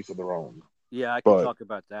discussion piece of their own. Yeah, I could But talk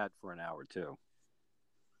about that for an hour too.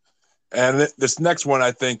 this next one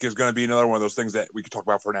I think is going to be another one of those things that we could talk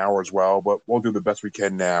about for an hour as well. But we'll do the best we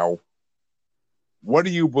can now. What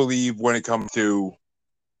do you believe when it comes to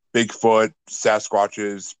Bigfoot,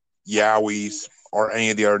 Sasquatches, Yowies, or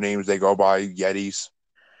any of the other names they go by, Yetis?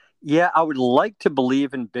 Yeah, I would like to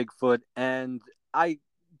believe in Bigfoot, and I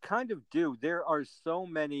kind of do. There are so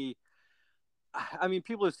many. I mean,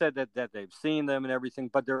 people have said that they've seen them and everything,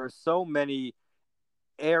 but there are so many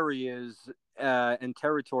areas and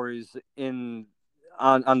territories in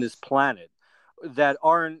on this planet that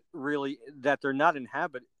aren't really that they're not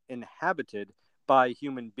inhabited by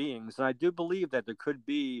human beings, and I do believe that there could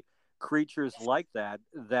be creatures like that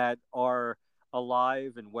are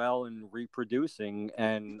alive and well and reproducing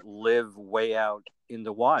and live way out in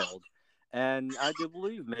the wild. And I do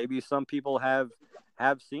believe maybe some people have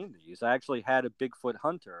seen these. I actually had a Bigfoot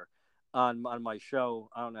hunter on my show.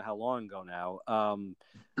 I don't know how long ago now.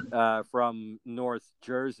 From North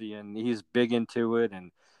Jersey, and he's big into it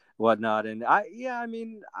and whatnot. And I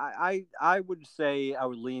mean, I would say I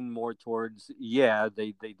would lean more towards yeah,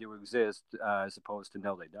 they do exist as opposed to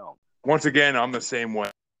no, they don't. Once again, I'm the same way.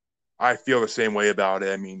 I feel the same way about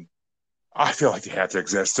it. I mean, I feel like they have to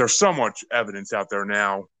exist. There's so much evidence out there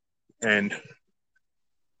now, and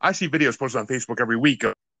I see videos posted on Facebook every week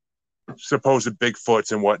of supposed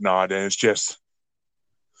Bigfoots and whatnot, and it's just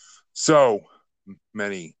so.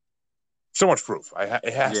 many, so much proof.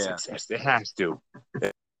 It has to Yeah. exist. It has to.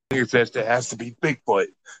 It exists. It has to be Bigfoot,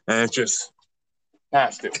 and it just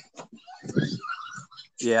has to.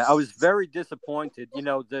 Yeah, I was very disappointed.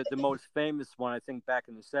 The most famous one, I think, back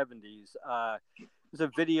in the 70s, was a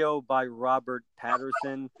video by Robert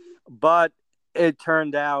Patterson, but it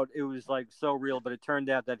turned out it was like so real. But it turned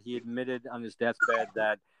out that he admitted on his deathbed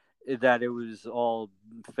that it was all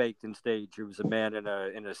faked and staged. It was a man in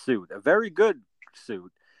a suit, a very good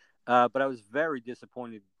suit. But I was very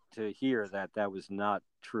disappointed to hear that that was not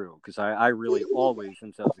true, because I really always,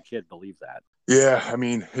 since I was a kid, believed that. Yeah, I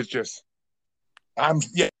mean, it's just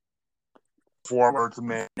yeah. Former to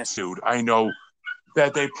man suit. I know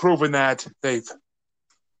that they've proven that they've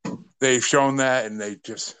shown that, and they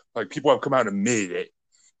just like people have come out and admitted it,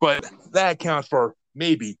 but that accounts for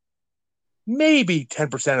maybe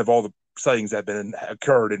 10% of all the sightings that have been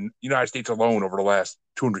occurred in the United States alone over the last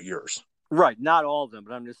 200 years. Right, not all of them,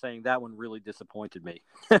 but I'm just saying that one really disappointed me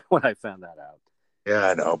when I found that out. Yeah,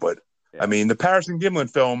 I know, but I Yeah. mean, the Patterson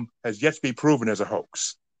Gimlin film has yet to be proven as a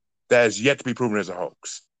hoax. That has yet to be proven as a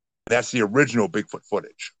hoax. That's the original Bigfoot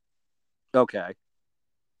footage. Okay.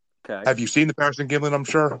 Okay. Have you seen the Patterson Gimlin? I'm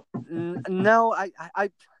sure. No,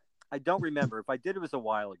 I don't remember. If I did, it was a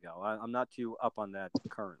while ago. I'm not too up on that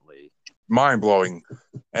currently. Mind blowing,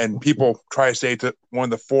 and people try to say to one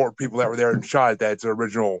of the four people that were there and shot that it's the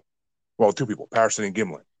original. Well, two people, Patterson and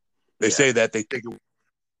Gimlin. They Yeah. say that they think it would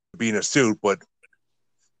be in a suit, but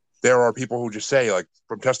there are people who just say, like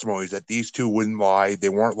from testimonies, that these two wouldn't lie. They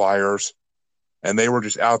weren't liars, and they were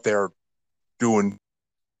just out there doing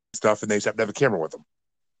stuff, and they just have to have a camera with them.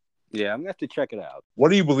 Yeah, I'm gonna have to check it out. What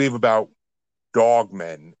do you believe about dog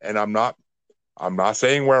men? And I'm not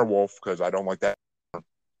saying werewolf because I don't like that.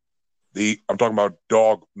 I'm talking about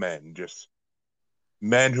dog men, just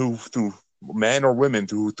men who through men or women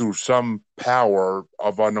through some power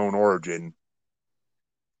of unknown origin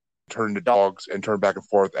turn to dogs and turn back and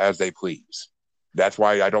forth as they please. That's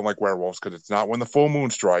why I don't like werewolves, because it's not when the full moon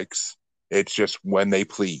strikes, it's just when they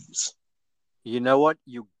please. You know what?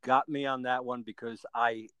 You got me on that one, because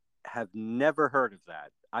I have never heard of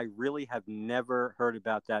that. I really have never heard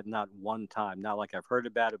about that, not one time. Not like I've heard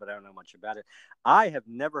about it, but I don't know much about it. I have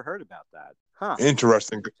never heard about that. Huh.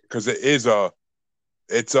 Interesting, because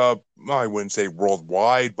well, I wouldn't say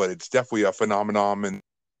worldwide, but it's definitely a phenomenon and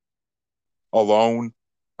alone.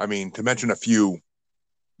 I mean, to mention a few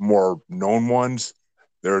more known ones,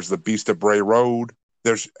 there's the Beast of Bray Road.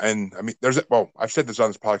 I've said this on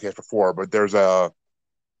this podcast before, but there's a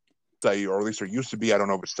site, or at least there used to be. I don't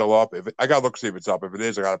know if it's still up. I gotta look see if it's up. If it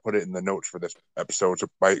is, I gotta put it in the notes for this episode so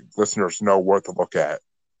my listeners know what to look at.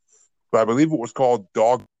 But I believe it was called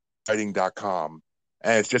dogsighting.com,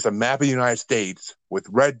 and it's just a map of the United States with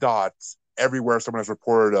red dots everywhere someone has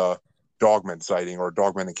reported a dogman sighting or a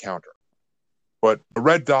dogman encounter. But the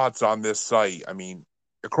red dots on this site, I mean,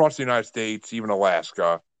 across the United States, even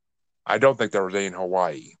Alaska, I don't think there was any in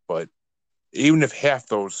Hawaii. But even if half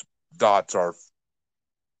those dots are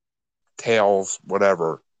tails,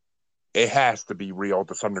 whatever, it has to be real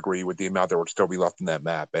to some degree with the amount that would still be left in that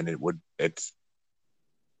map. And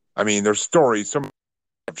I mean, there's stories, some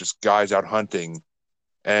of just guys out hunting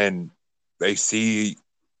and they see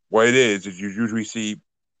what it is you usually see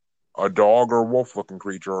a dog or wolf looking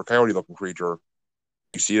creature or coyote looking creature.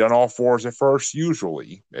 You see it on all fours at first,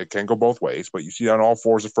 usually. It can go both ways, but you see it on all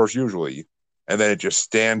fours at first, usually. And then it just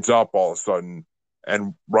stands up all of a sudden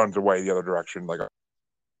and runs away the other direction.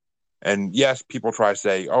 And yes, people try to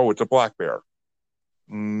say, oh, it's a black bear.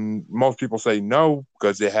 Most people say no,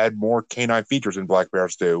 because they had more canine features than black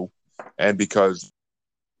bears do. And because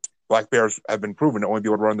black bears have been proven to only be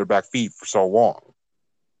able to run their back feet for so long.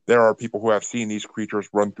 There are people who have seen these creatures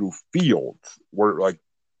run through fields where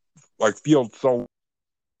like fields so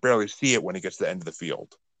barely see it when it gets to the end of the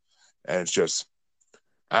field. And it's just,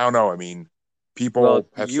 I don't know. I mean, Well, people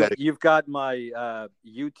have said you've got my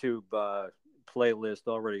YouTube playlist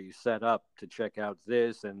already set up to check out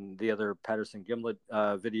this and the other Patterson Gimlet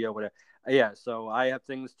video. Whatever. Yeah, so I have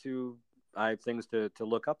things to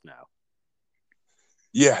look up now.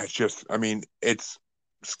 yeah, it's just, I mean, it's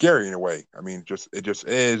scary in a way. I mean, it just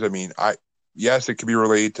is. I mean, yes, it can be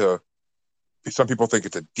related to, some people think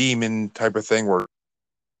it's a demon type of thing where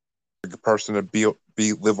a person to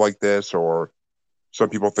live like this, or some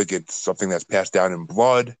people think it's something that's passed down in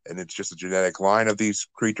blood, and it's just a genetic line of these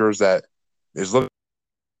creatures that is living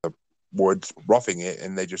in the woods, roughing it,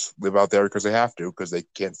 and they just live out there because they have to, because they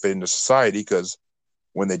can't fit into society. Because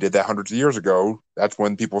when they did that hundreds of years ago, that's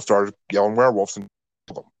when people started yelling werewolves and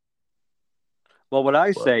them. Well, what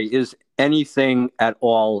I But say is anything at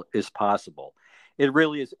all is possible. It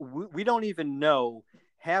really is. We don't even know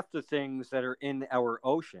half the things that are in our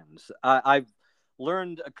oceans. I've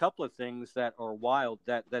learned a couple of things that are wild.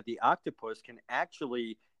 That the octopus can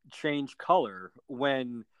actually change color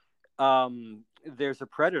when there's a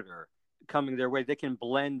predator coming their way. They can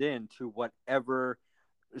blend into whatever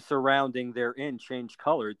surrounding they're in, change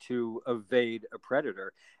color to evade a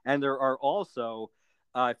predator. And there are also,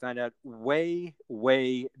 I found out way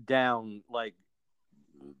down, like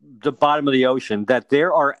the bottom of the ocean, that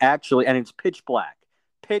there are actually, and it's pitch black.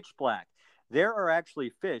 There are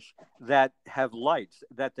actually fish that have lights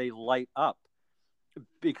that they light up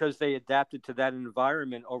because they adapted to that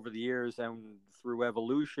environment over the years and through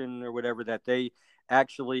evolution or whatever, that they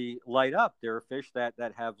actually light up. There are fish that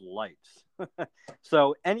have lights.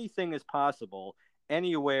 So anything is possible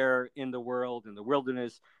anywhere in the world, in the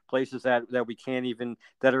wilderness, places that we can't even,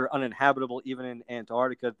 that are uninhabitable, even in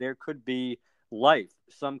Antarctica. There could be life,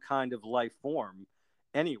 some kind of life form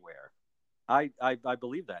anywhere. I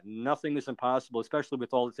believe that nothing is impossible, especially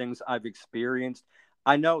with all the things I've experienced.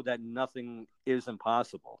 I know that nothing is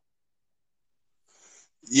impossible.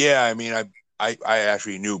 Yeah, I mean, I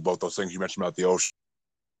actually knew both those things you mentioned about the ocean.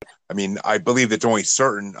 I mean, I believe it's only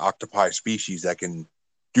certain octopi species that can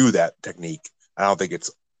do that technique. I don't think it's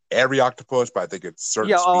every octopus, but I think it's certain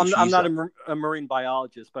Yeah, I'm species. not a marine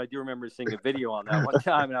biologist, but I do remember seeing a video on that one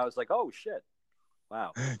time, and I was like, "Oh shit,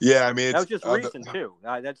 wow!" Yeah, I mean, That it's was just recent too.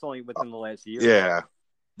 That's only within the last year or so. yeah,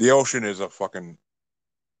 the ocean is a fucking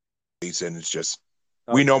place, and it's just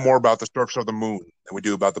Oh we know yeah, more about the surface of the moon than we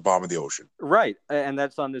do about the bottom of the ocean. right, and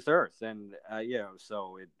that's on this earth, and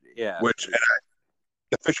so yeah, Which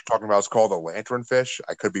the fish you're talking about is called a lantern fish.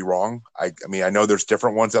 I could be wrong. I mean, I know there's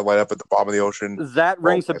different ones that light up at the bottom of the ocean. that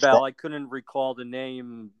Well, rings a as far bell. I couldn't recall the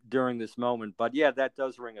name during this moment, but yeah, that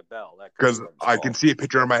does ring a bell. That could be because what it's I can called. see a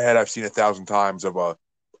picture in my head. I've seen 1,000 times of a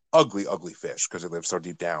ugly fish because it lives so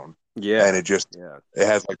deep down, and Yeah, it just yeah, it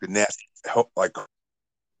has like the nasty like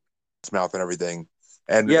mouth and everything,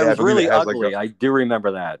 and yeah. It I was believe it really has like a ugly. I do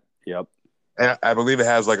remember that. Yep. and I believe it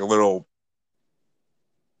has like a little.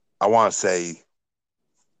 I want to say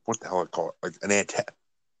what the hell it called like an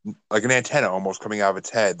antenna almost coming out of its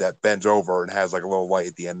head that bends over and has like a little light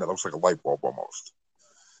at the end that looks like a light bulb almost.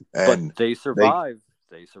 But And they they, survive.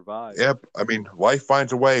 They survive. yep, I mean, life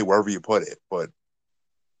finds a way wherever you put it, but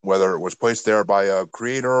whether it was placed there by a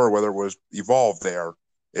creator or whether it was evolved there,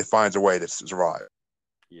 it finds a way to survive.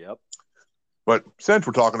 Yep. But since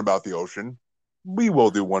we're talking about the ocean, we will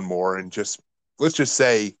do one more and just let's just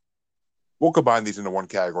say we'll combine these into one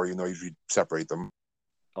category, even though I usually separate them.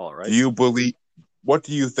 All Do right. you believe? What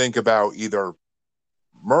do you think about either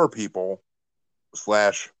mer people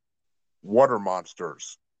slash water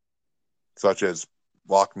monsters, such as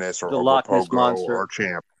Loch Ness The or Loch Ness Pogo monster. or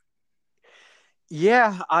Champ?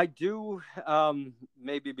 Yeah, I do.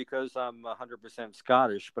 Maybe because I'm 100%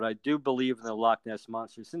 Scottish, but I do believe in the Loch Ness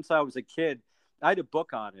monster. Since I was a kid, I had a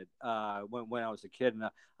book on it when I was a kid, and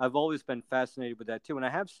I've always been fascinated with that too. And I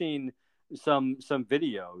have seen some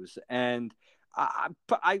videos, and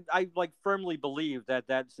I like firmly believe that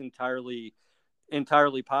that's entirely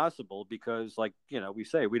possible because, like, we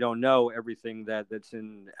say we don't know everything that's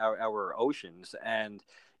in our oceans. And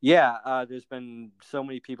yeah, there's been so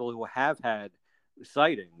many people who have had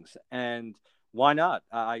sightings, and why not?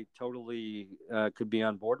 I totally could be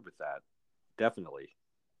on board with that, definitely.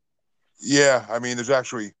 Yeah, I mean,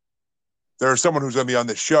 there's someone who's going to be on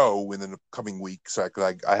this show in the coming weeks. I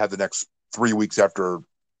have the next 3 weeks after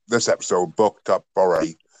this episode booked up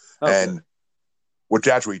already, Oh, good. and which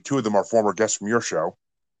actually two of them are former guests from your show.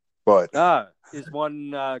 But Is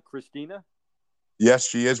one Christina? yes,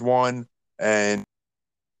 she is one, and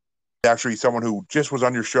actually someone who just was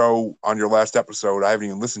on your show on your last episode. I haven't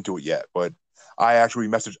even listened to it yet, but I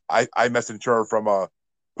messaged her from a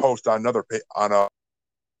post on another on a,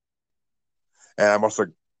 and I must like,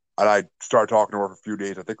 and I started talking to her for a few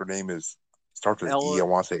days. I think her name is starts with E. El- I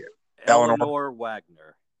want to say it. Eleanor. Eleanor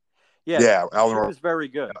Wagner. Yeah, Yeah, she Eleanor. was very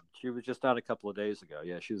good. She was just on a couple of days ago.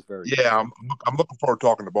 Yeah, she was very good. Yeah, I'm looking forward to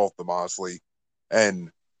talking to both of them honestly, and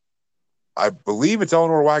I believe it's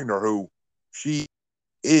Eleanor Wagner who she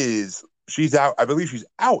she's out. I believe she's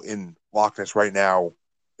out in Loch Ness right now,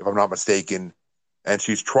 if I'm not mistaken, and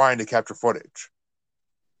she's trying to capture footage.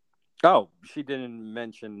 Oh, she didn't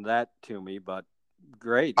mention that to me, but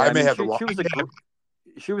great. I I may mean, have the wrong.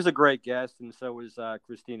 she was a great guest, and so was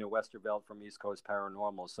Christina Westerveld from East Coast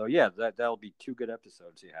Paranormal. So yeah, that'll be two good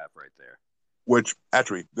episodes you have right there. Which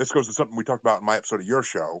actually, this goes to something we talked about in my episode of your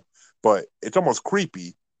show, but it's almost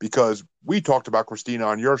creepy because we talked about Christina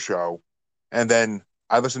on your show, and then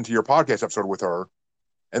I listened to your podcast episode with her,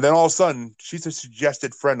 and then all of a sudden she's a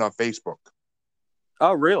suggested friend on Facebook.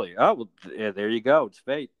 Oh, really? Oh, well, yeah, there you go. It's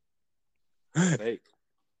fate. It's fate.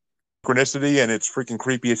 Synchronicity, and it's freaking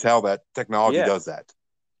creepy as hell that technology Yeah. does that.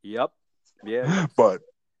 Yep. Yeah, it is.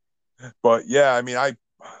 But yeah, I mean,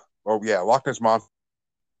 oh yeah, Loch Ness monster.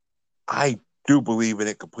 I do believe in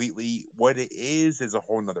it completely. What it is a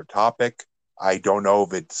whole nother topic. I don't know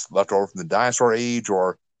if it's left over from the dinosaur age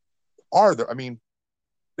or are there. I mean,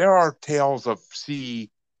 there are tales of sea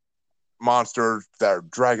monsters that are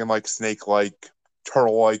dragon-like, snake-like,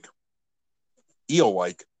 turtle-like,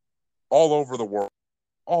 eel-like, all over the world.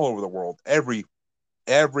 All over the world. Every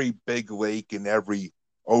big lake and every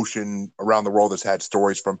ocean around the world has had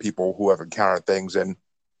stories from people who have encountered things. And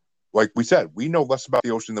like we said, we know less about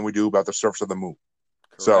the ocean than we do about the surface of the moon.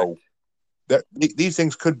 So Correct. these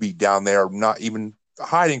things could be down there, not even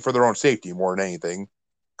hiding for their own safety more than anything,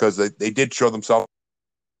 because they did show themselves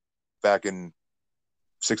back in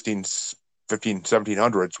 16, 15,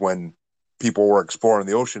 1700s when people were exploring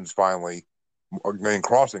the oceans finally and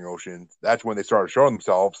crossing oceans. That's when they started showing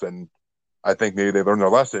themselves. And I think maybe they learned their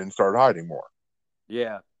lesson and started hiding more.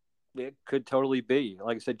 Yeah. It could totally be.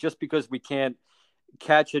 Like I said, just because we can't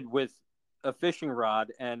catch it with a fishing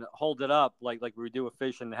rod and hold it up like we do a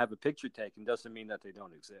fish and have a picture taken doesn't mean that they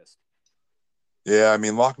don't exist. Yeah, I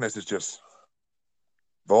mean, Loch Ness is just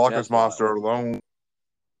the Loch Ness That's wild. monster alone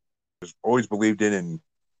is always believed in. And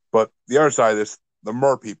but the other side of this, the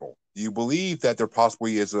mer people. Do you believe that there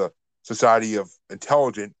possibly is a society of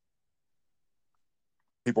intelligent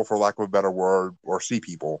people, for lack of a better word, or sea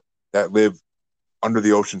people that live under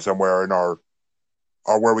the ocean somewhere and are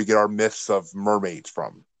where we get our myths of mermaids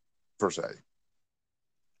from, per se?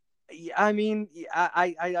 Yeah, I mean,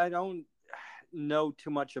 I don't know too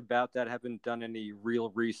much about that. I haven't done any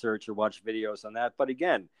real research or watched videos on that. But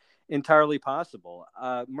again, entirely possible.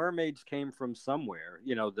 Mermaids came from somewhere.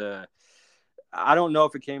 The I don't know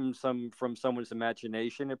if it came from someone's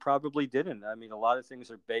imagination. It probably didn't. I mean, a lot of things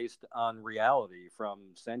are based on reality from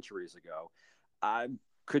centuries ago. I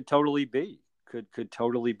could totally be. Could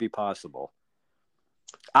totally be possible.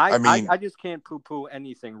 I, I I, mean, I just can't poo poo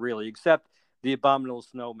anything really, except the abominable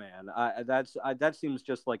snowman. That seems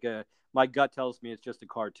just like a. My gut tells me it's just a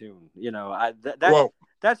cartoon. well,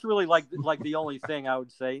 That's really like the only thing I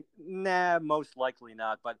would say. Nah, most likely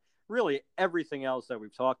not. But really, everything else that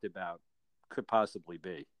we've talked about could possibly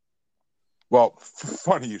be.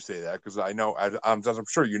 funny you say that because I know, as I'm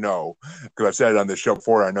sure you know, because I've said it on this show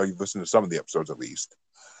before. I know you've listened to some of the episodes at least.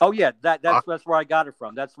 Oh yeah, that Uh, that's where I got it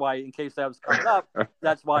from. That's why, in case that was coming up,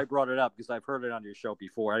 that's why I brought it up because I've heard it on your show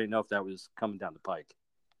before. I didn't know if that was coming down the pike.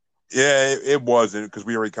 Yeah, it wasn't because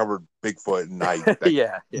we already covered Bigfoot, and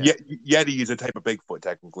Yeah, yeah. Yeti is a type of Bigfoot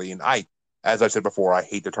technically, and as I said before, I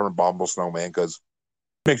hate the term abominable snowman because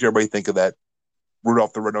it makes everybody think of that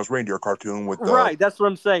Rudolph the Red-Nosed Reindeer cartoon with the. Right, that's what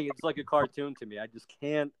I'm saying. It's like a cartoon to me. I just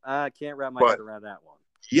can't wrap my head But around that one.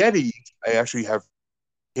 Yeti, I actually have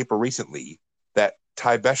paper recently that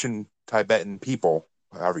Tibetan people,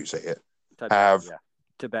 however you say it, Tibetan, have yeah.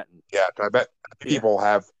 Tibetan. Tibet Yeah. people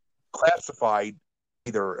have classified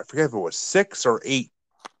either I forget if it was 6 or 8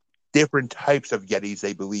 different types of Yetis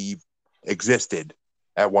they believe existed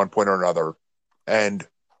at one point or another. And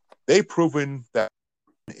they've proven that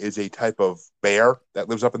is a type of bear that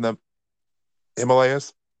lives up in the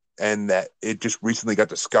Himalayas and that it just recently got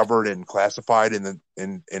discovered and classified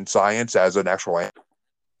in science as an actual animal.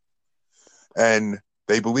 And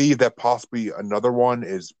they believe that possibly another one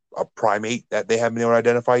is a primate that they haven't been able to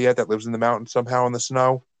identify yet that lives in the mountains somehow in the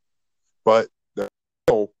snow. But there's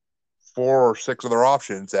still 4 or 6 other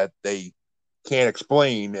options that they can't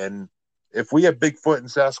explain. And if we have Bigfoot and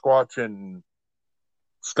Sasquatch and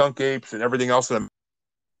skunk apes and everything else, and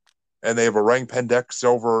they have orang pendeks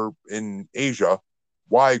over in Asia,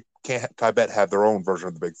 why can't Tibet have their own version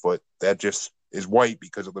of the Bigfoot that just is white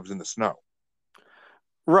because it lives in the snow?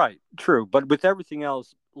 Right, true. But with everything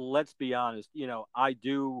else, let's be honest, I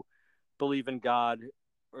do believe in God,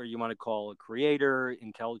 or you want to call it creator,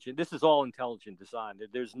 intelligent. This is all intelligent design.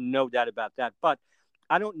 There's no doubt about that. But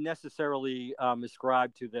I don't necessarily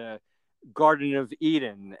ascribe to the Garden of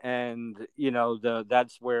Eden and the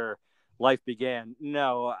that's where life began.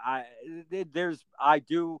 No, I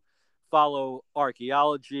do follow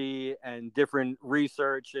archaeology and different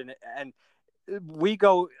research and we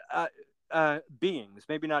go beings,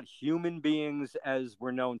 maybe not human beings as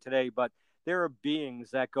we're known today, but there are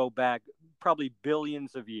beings that go back probably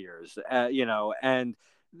billions of years, and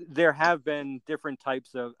there have been different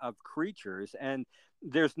types of creatures, and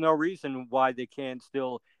there's no reason why they can't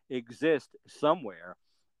still exist somewhere,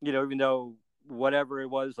 even though whatever it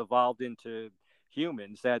was evolved into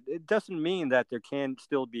humans, that it doesn't mean that there can't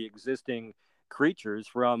still be existing creatures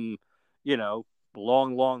from, you know,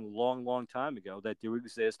 long, long, long, long time ago that do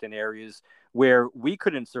exist in areas where we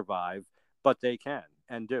couldn't survive, but they can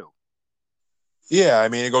and do. Yeah, I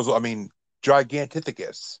mean, it goes. I mean,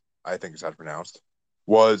 Gigantopithecus, I think is how it's pronounced,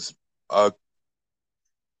 was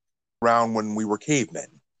around when we were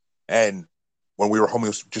cavemen, and when we were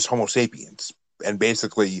Homo sapiens, and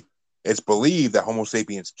basically, it's believed that Homo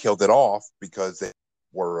sapiens killed it off because they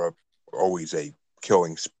were always a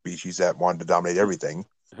killing species that wanted to dominate everything.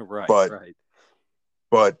 Right, But right.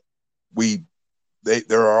 but we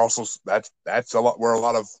there are also that's a lot where a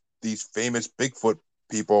lot of these famous Bigfoot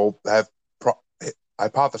people have pro-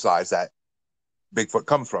 hypothesized that Bigfoot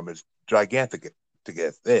comes from is gigantic. To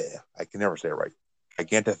get there, I can never say it right.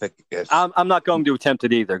 Gigantopithecus. I'm not going to attempt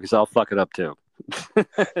it either because I'll fuck it up too.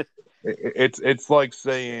 It's like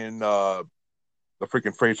saying the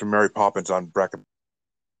freaking phrase from Mary Poppins on Bracket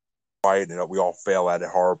Quiet, and we all fail at it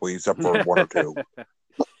horribly, except for one or two.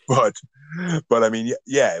 But I mean,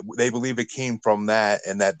 yeah, they believe it came from that,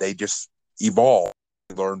 and that they just evolved,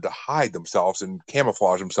 learned to hide themselves and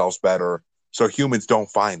camouflage themselves better, so humans don't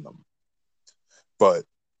find them. But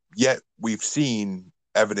yet we've seen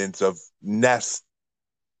evidence of nests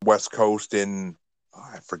West Coast in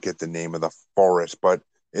I forget the name of the forest, but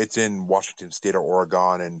it's in Washington State or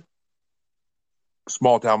Oregon, and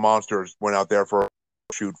Small Town Monsters went out there for a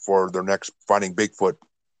shoot for their next Finding Bigfoot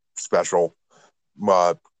special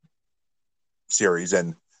uh, series,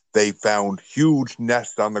 and they found huge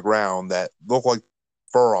nests on the ground that look like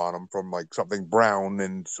fur on them from like something brown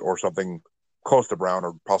and or something close to brown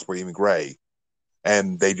or possibly even gray.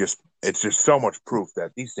 And it's just so much proof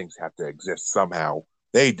that these things have to exist somehow.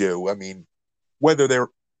 They do. I mean, whether they're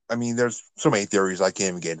I mean, there's so many theories I can't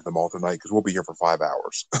even get into them all tonight because we'll be here for 5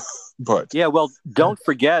 hours. But Yeah, well, don't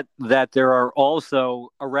forget that there are also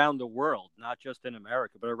around the world, not just in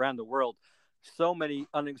America, but around the world, so many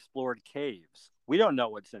unexplored caves. We don't know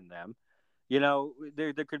what's in them. You know,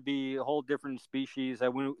 there could be a whole different species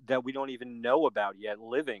that we don't even know about yet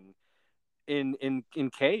living in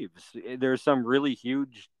caves. There's some really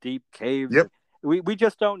huge, deep caves. yep, We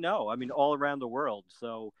just don't know. I mean, all around the world.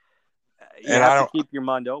 So you and have to keep your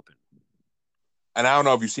mind open. I don't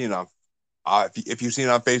know if you've seen it on if you've seen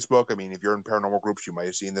it on Facebook. I mean, if you're in paranormal groups, you might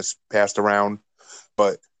have seen this passed around.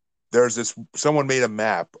 But there's this someone made a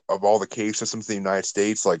map of all the cave systems in the United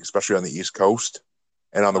States, like especially on the East Coast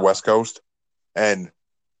and on the Uh-huh. West Coast, and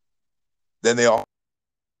then they all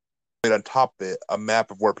made on top of it a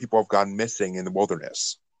map of where people have gone missing in the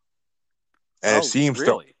wilderness, and Oh,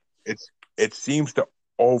 really? it seems to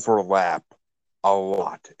overlap a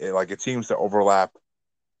lot. It seems to overlap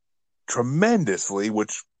tremendously,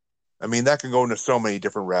 which I mean that can go into so many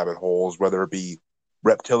different rabbit holes, whether it be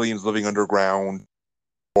reptilians living underground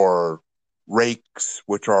or rakes,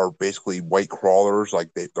 which are basically white crawlers, like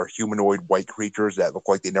they're humanoid white creatures that look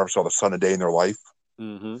like they never saw the sun a day in their life.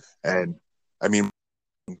 Mm-hmm. And I mean,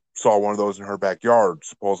 saw one of those in her backyard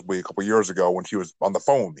supposedly a couple years ago when she was on the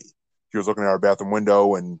phone with me. She was looking at her bathroom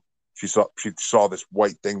window and she saw this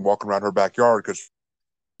white thing walking around her backyard because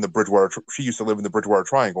the Bridgewater she used to live in the Bridgewater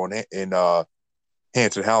Triangle in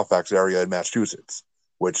Hanson, Halifax area in Massachusetts,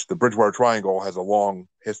 which the Bridgewater Triangle has a long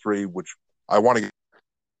history, which I want to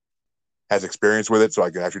has experience with it, so I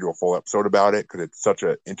can actually do a full episode about it because it's such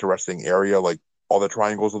an interesting area, like all the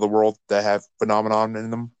triangles of the world that have phenomenon in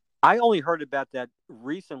them. I only heard about that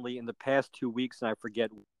recently in the past 2 weeks, and I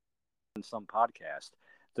forget in some podcast,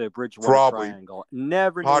 the Bridgewater Probably Triangle.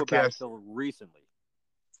 Never knew about it podcast, till recently.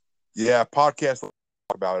 yeah, podcast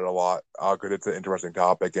about it a lot because it's an interesting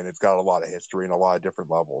topic and it's got a lot of history and a lot of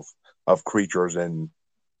different levels of creatures and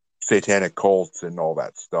satanic cults and all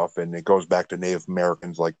that stuff, and it goes back to Native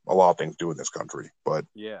Americans, like a lot of things do in this country.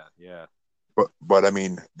 Yeah, yeah. But I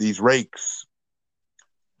mean, these rakes.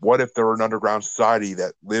 What if they're an underground society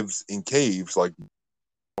that lives in caves, like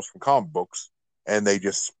from comic books, and they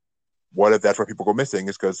just what if that's why people go missing?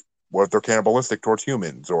 Is because what if they're cannibalistic towards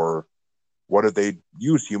humans, or what if they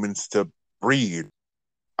use humans to breed?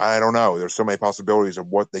 I don't know. There's so many possibilities of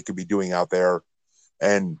what they could be doing out there.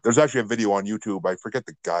 And there's actually a video on YouTube. I forget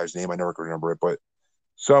the guy's name. I never can remember it, but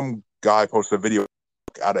some guy posted a video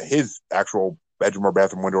out of his actual bedroom or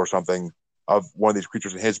bathroom window or something of one of these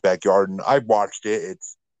creatures in his backyard. And I watched it.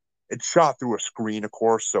 It's shot through a screen, of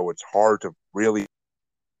course, so it's hard to really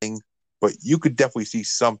but you could definitely see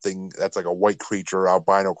something that's like a white creature,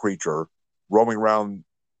 albino creature, roaming around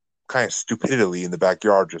kind of stupidly in the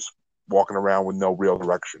backyard, just walking around with no real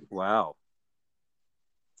direction. Wow.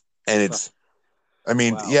 And Huh. I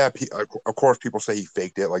mean, Wow. yeah, of course, people say he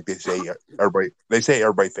faked it. Like they say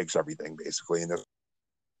everybody fakes everything basically, and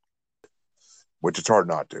which it's hard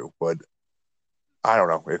not to. But I don't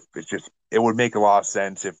know if it's just it would make a lot of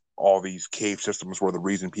sense if all these cave systems were the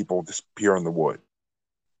reason people disappear in the wood.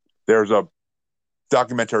 There's a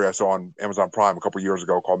documentary I saw on Amazon Prime a couple of years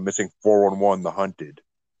ago called Missing 411: The Hunted.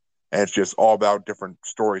 And it's just all about different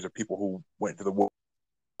stories of people who went to the wood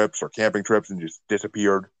trips or camping trips and just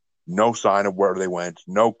disappeared. No sign of where they went,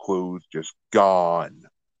 no clues, just gone.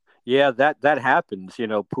 Yeah, that happens.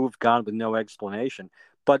 Poof, gone with no explanation.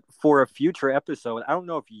 But for a future episode, I don't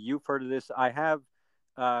know if you've heard of this. I have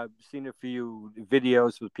seen a few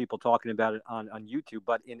videos with people talking about it on YouTube.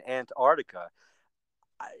 But in Antarctica,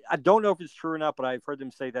 I don't know if it's true or not, but I've heard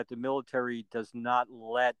them say that the military does not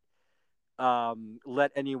let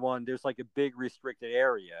anyone. There's like a big restricted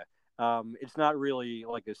area. It's not really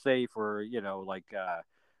like a safe or like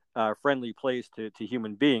friendly place to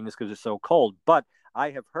human beings because it's so cold. But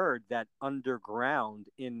I have heard that underground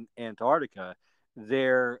in Antarctica,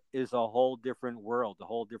 there is a whole different world, a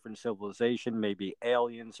whole different civilization, maybe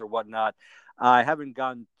aliens or whatnot. I haven't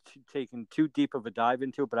taken too deep of a dive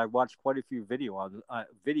into it, but I've watched quite a few videos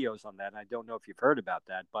on that, and I don't know if you've heard about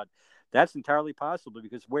that, but that's entirely possible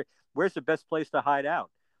because where's the best place to hide out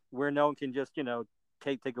where no one can just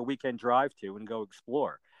take a weekend drive to and go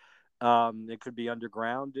explore. It could be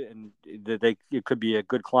underground, and it could be a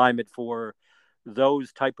good climate for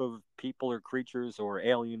those type of people or creatures or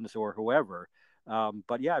aliens or whoever.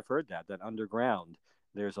 But yeah, I've heard that underground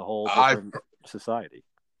there's a whole I've different society.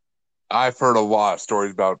 I've heard a lot of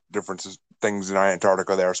stories about different things in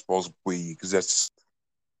Antarctica that are supposedly exist.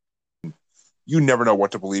 You never know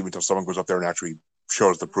what to believe until someone goes up there and actually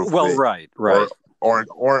shows the proof of Well, it, right, or right,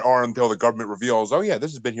 or until the government reveals, oh yeah,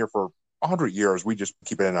 this has been here for 100 years. We just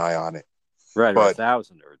keep an eye on it. right, or But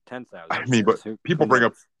 1,000 or I 10,000 mean, but years. Who knows?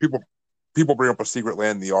 people bring up a secret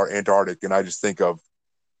land in the Antarctic, and I think of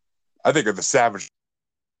the savage,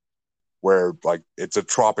 where like it's a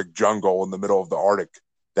tropic jungle in the middle of the Arctic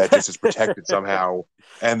that just is protected somehow,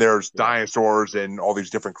 and there's Yeah, dinosaurs and all these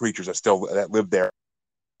different creatures that live there at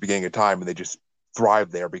the beginning of time, and they just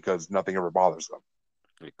thrive there because nothing ever bothers them.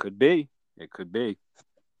 it could be. It could be.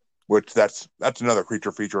 Which that's another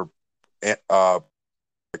creature feature. I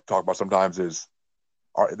talk about sometimes is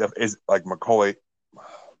like Macaulay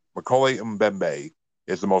Mbembe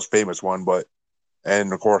is the most famous one, but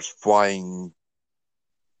and of course flying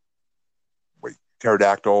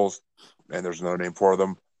pterodactyls, and there's another name for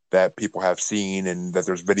them that people have seen and that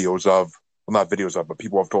there's videos of. Well, not videos of, but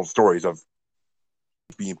people have told stories of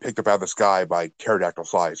being picked up out of the sky by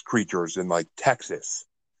pterodactyl-sized creatures in like Texas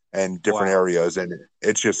and different Wow. areas, and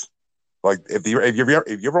it's just like if you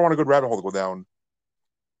ever want a good rabbit hole to go down,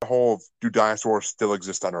 the whole of do dinosaurs still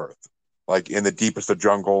exist on Earth, like in the deepest of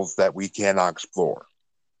jungles that we cannot explore.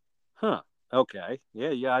 Huh. Okay. Yeah,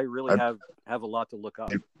 yeah. I really And have a lot to look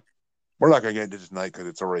up. we're not going to get into this tonight because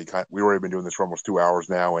it's already we've already been doing this for almost 2 hours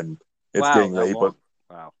now, and it's Wow, getting that late. But long.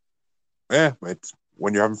 Wow. yeah, it's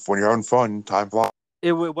when you're having fun, time flies.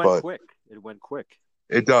 It went But quick. It went quick.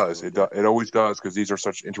 it It does, really did. it always does because these are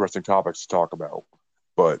such interesting topics to talk about.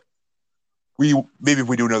 But we maybe if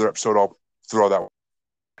we do another episode, I'll throw that.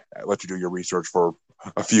 Let you do your research for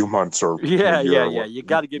a few months or a Yeah, year yeah, or yeah. what. You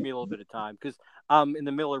got to give me a little bit of time because I'm in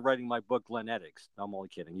the middle of writing my book, Glenetics. I'm only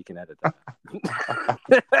kidding. You can edit that.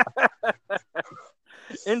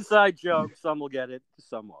 Inside joke. Some will get it.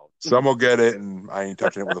 Some won't. Some will get it, and I ain't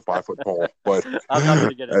touching it with a 5 foot pole. But I'm not going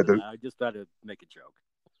to get into that. I just had to make a joke.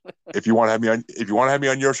 if you want to have me on, if you want to have me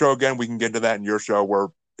on your show again, we can get into that in your show where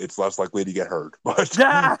it's less likely to get heard. But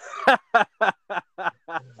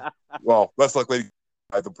well, less likely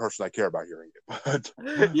by the person I care about hearing it.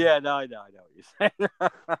 Yeah, no, I know what you're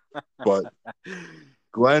But saying.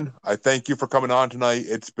 Glenn, I thank you for coming on tonight.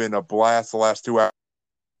 It's been a blast the last 2 hours.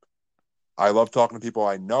 I love talking to people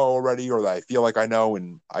I know already or that I feel like I know,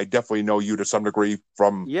 and I definitely know you to some degree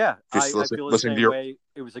from Yeah, just I feel the listening to same your. way.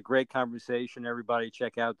 It was a great conversation. Everybody,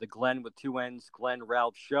 check out the Glenn with two N's, Glenn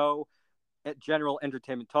Ralph Show, at General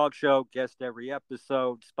Entertainment Talk Show. Guest every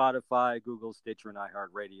episode. Spotify, Google, Stitcher, and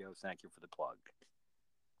iHeartRadio. Thank you for the plug.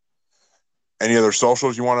 Any other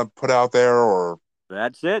socials you want to put out there, or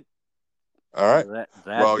That's it. all right? That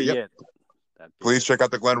Well, be yep. it. That be Please it. check out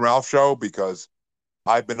the Glenn Ralph Show because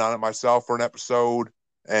I've been on it myself for an episode,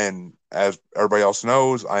 and as everybody else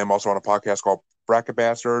knows, I am also on a podcast called Bracket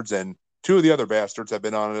Bastards, and two of the other bastards have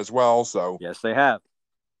been on it as well. So Yes, they have.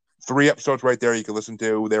 3 episodes right there you can listen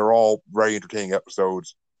to. They're all very entertaining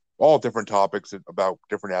episodes, all different topics about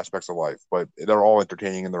different aspects of life, but they're all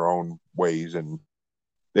entertaining in their own ways, and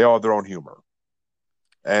they all have their own humor.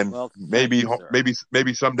 And Well, thank maybe you, sir.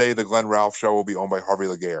 maybe someday the Glenn Ralph Show will be owned by Harvey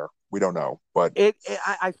Laguerre. We don't know, but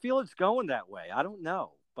I feel it's going that way. I don't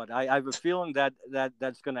know, but I have a feeling that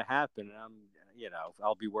that's going to happen.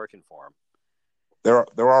 I'll be working for him.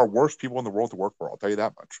 There are worse people in the world to work for. I'll tell you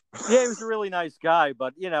that much. Yeah, he was a really nice guy,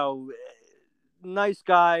 but nice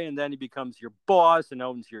guy, and then he becomes your boss and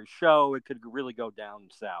owns your show. It could really go down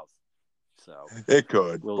south. So It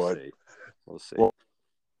could, we'll but see. We'll see. well,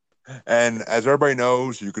 and as everybody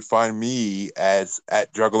knows, you could find me as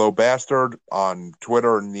at Juggalo Bastard on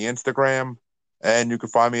Twitter and the Instagram, and you can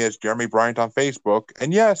find me as Jeremy Bryant on Facebook.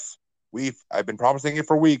 And yes, I've been promising it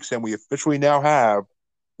for weeks, and we officially now have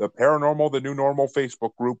the Paranormal, the New Normal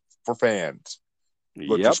Facebook group for fans.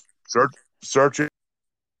 Look, Yep. just search it.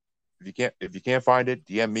 If you can't find it,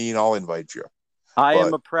 DM me and I'll invite you. I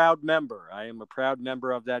am But a proud member. I am a proud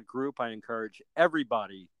member of that group. I encourage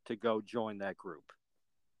everybody to go join that group.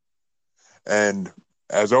 and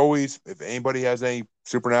as always, if anybody has any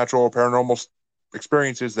supernatural or paranormal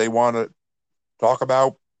experiences they want to talk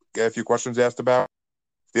about, get a few questions asked about,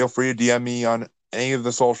 feel free to DM me on any of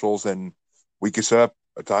the socials, and we can set up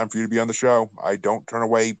a time for you to be on the show. I don't turn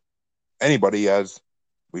away anybody, as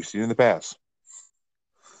we've seen in the past.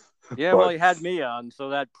 Yeah, well, But you had me on, so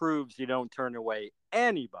that proves you don't turn away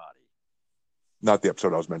anybody. not the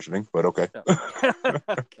episode I was mentioning, but okay.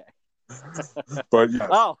 Okay. But yes,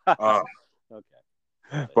 Oh,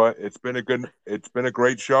 okay. But it's been a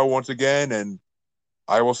great show once again, and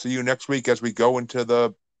I will see you next week as we go into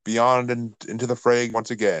the beyond and into the fray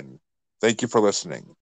once again. Thank you for listening.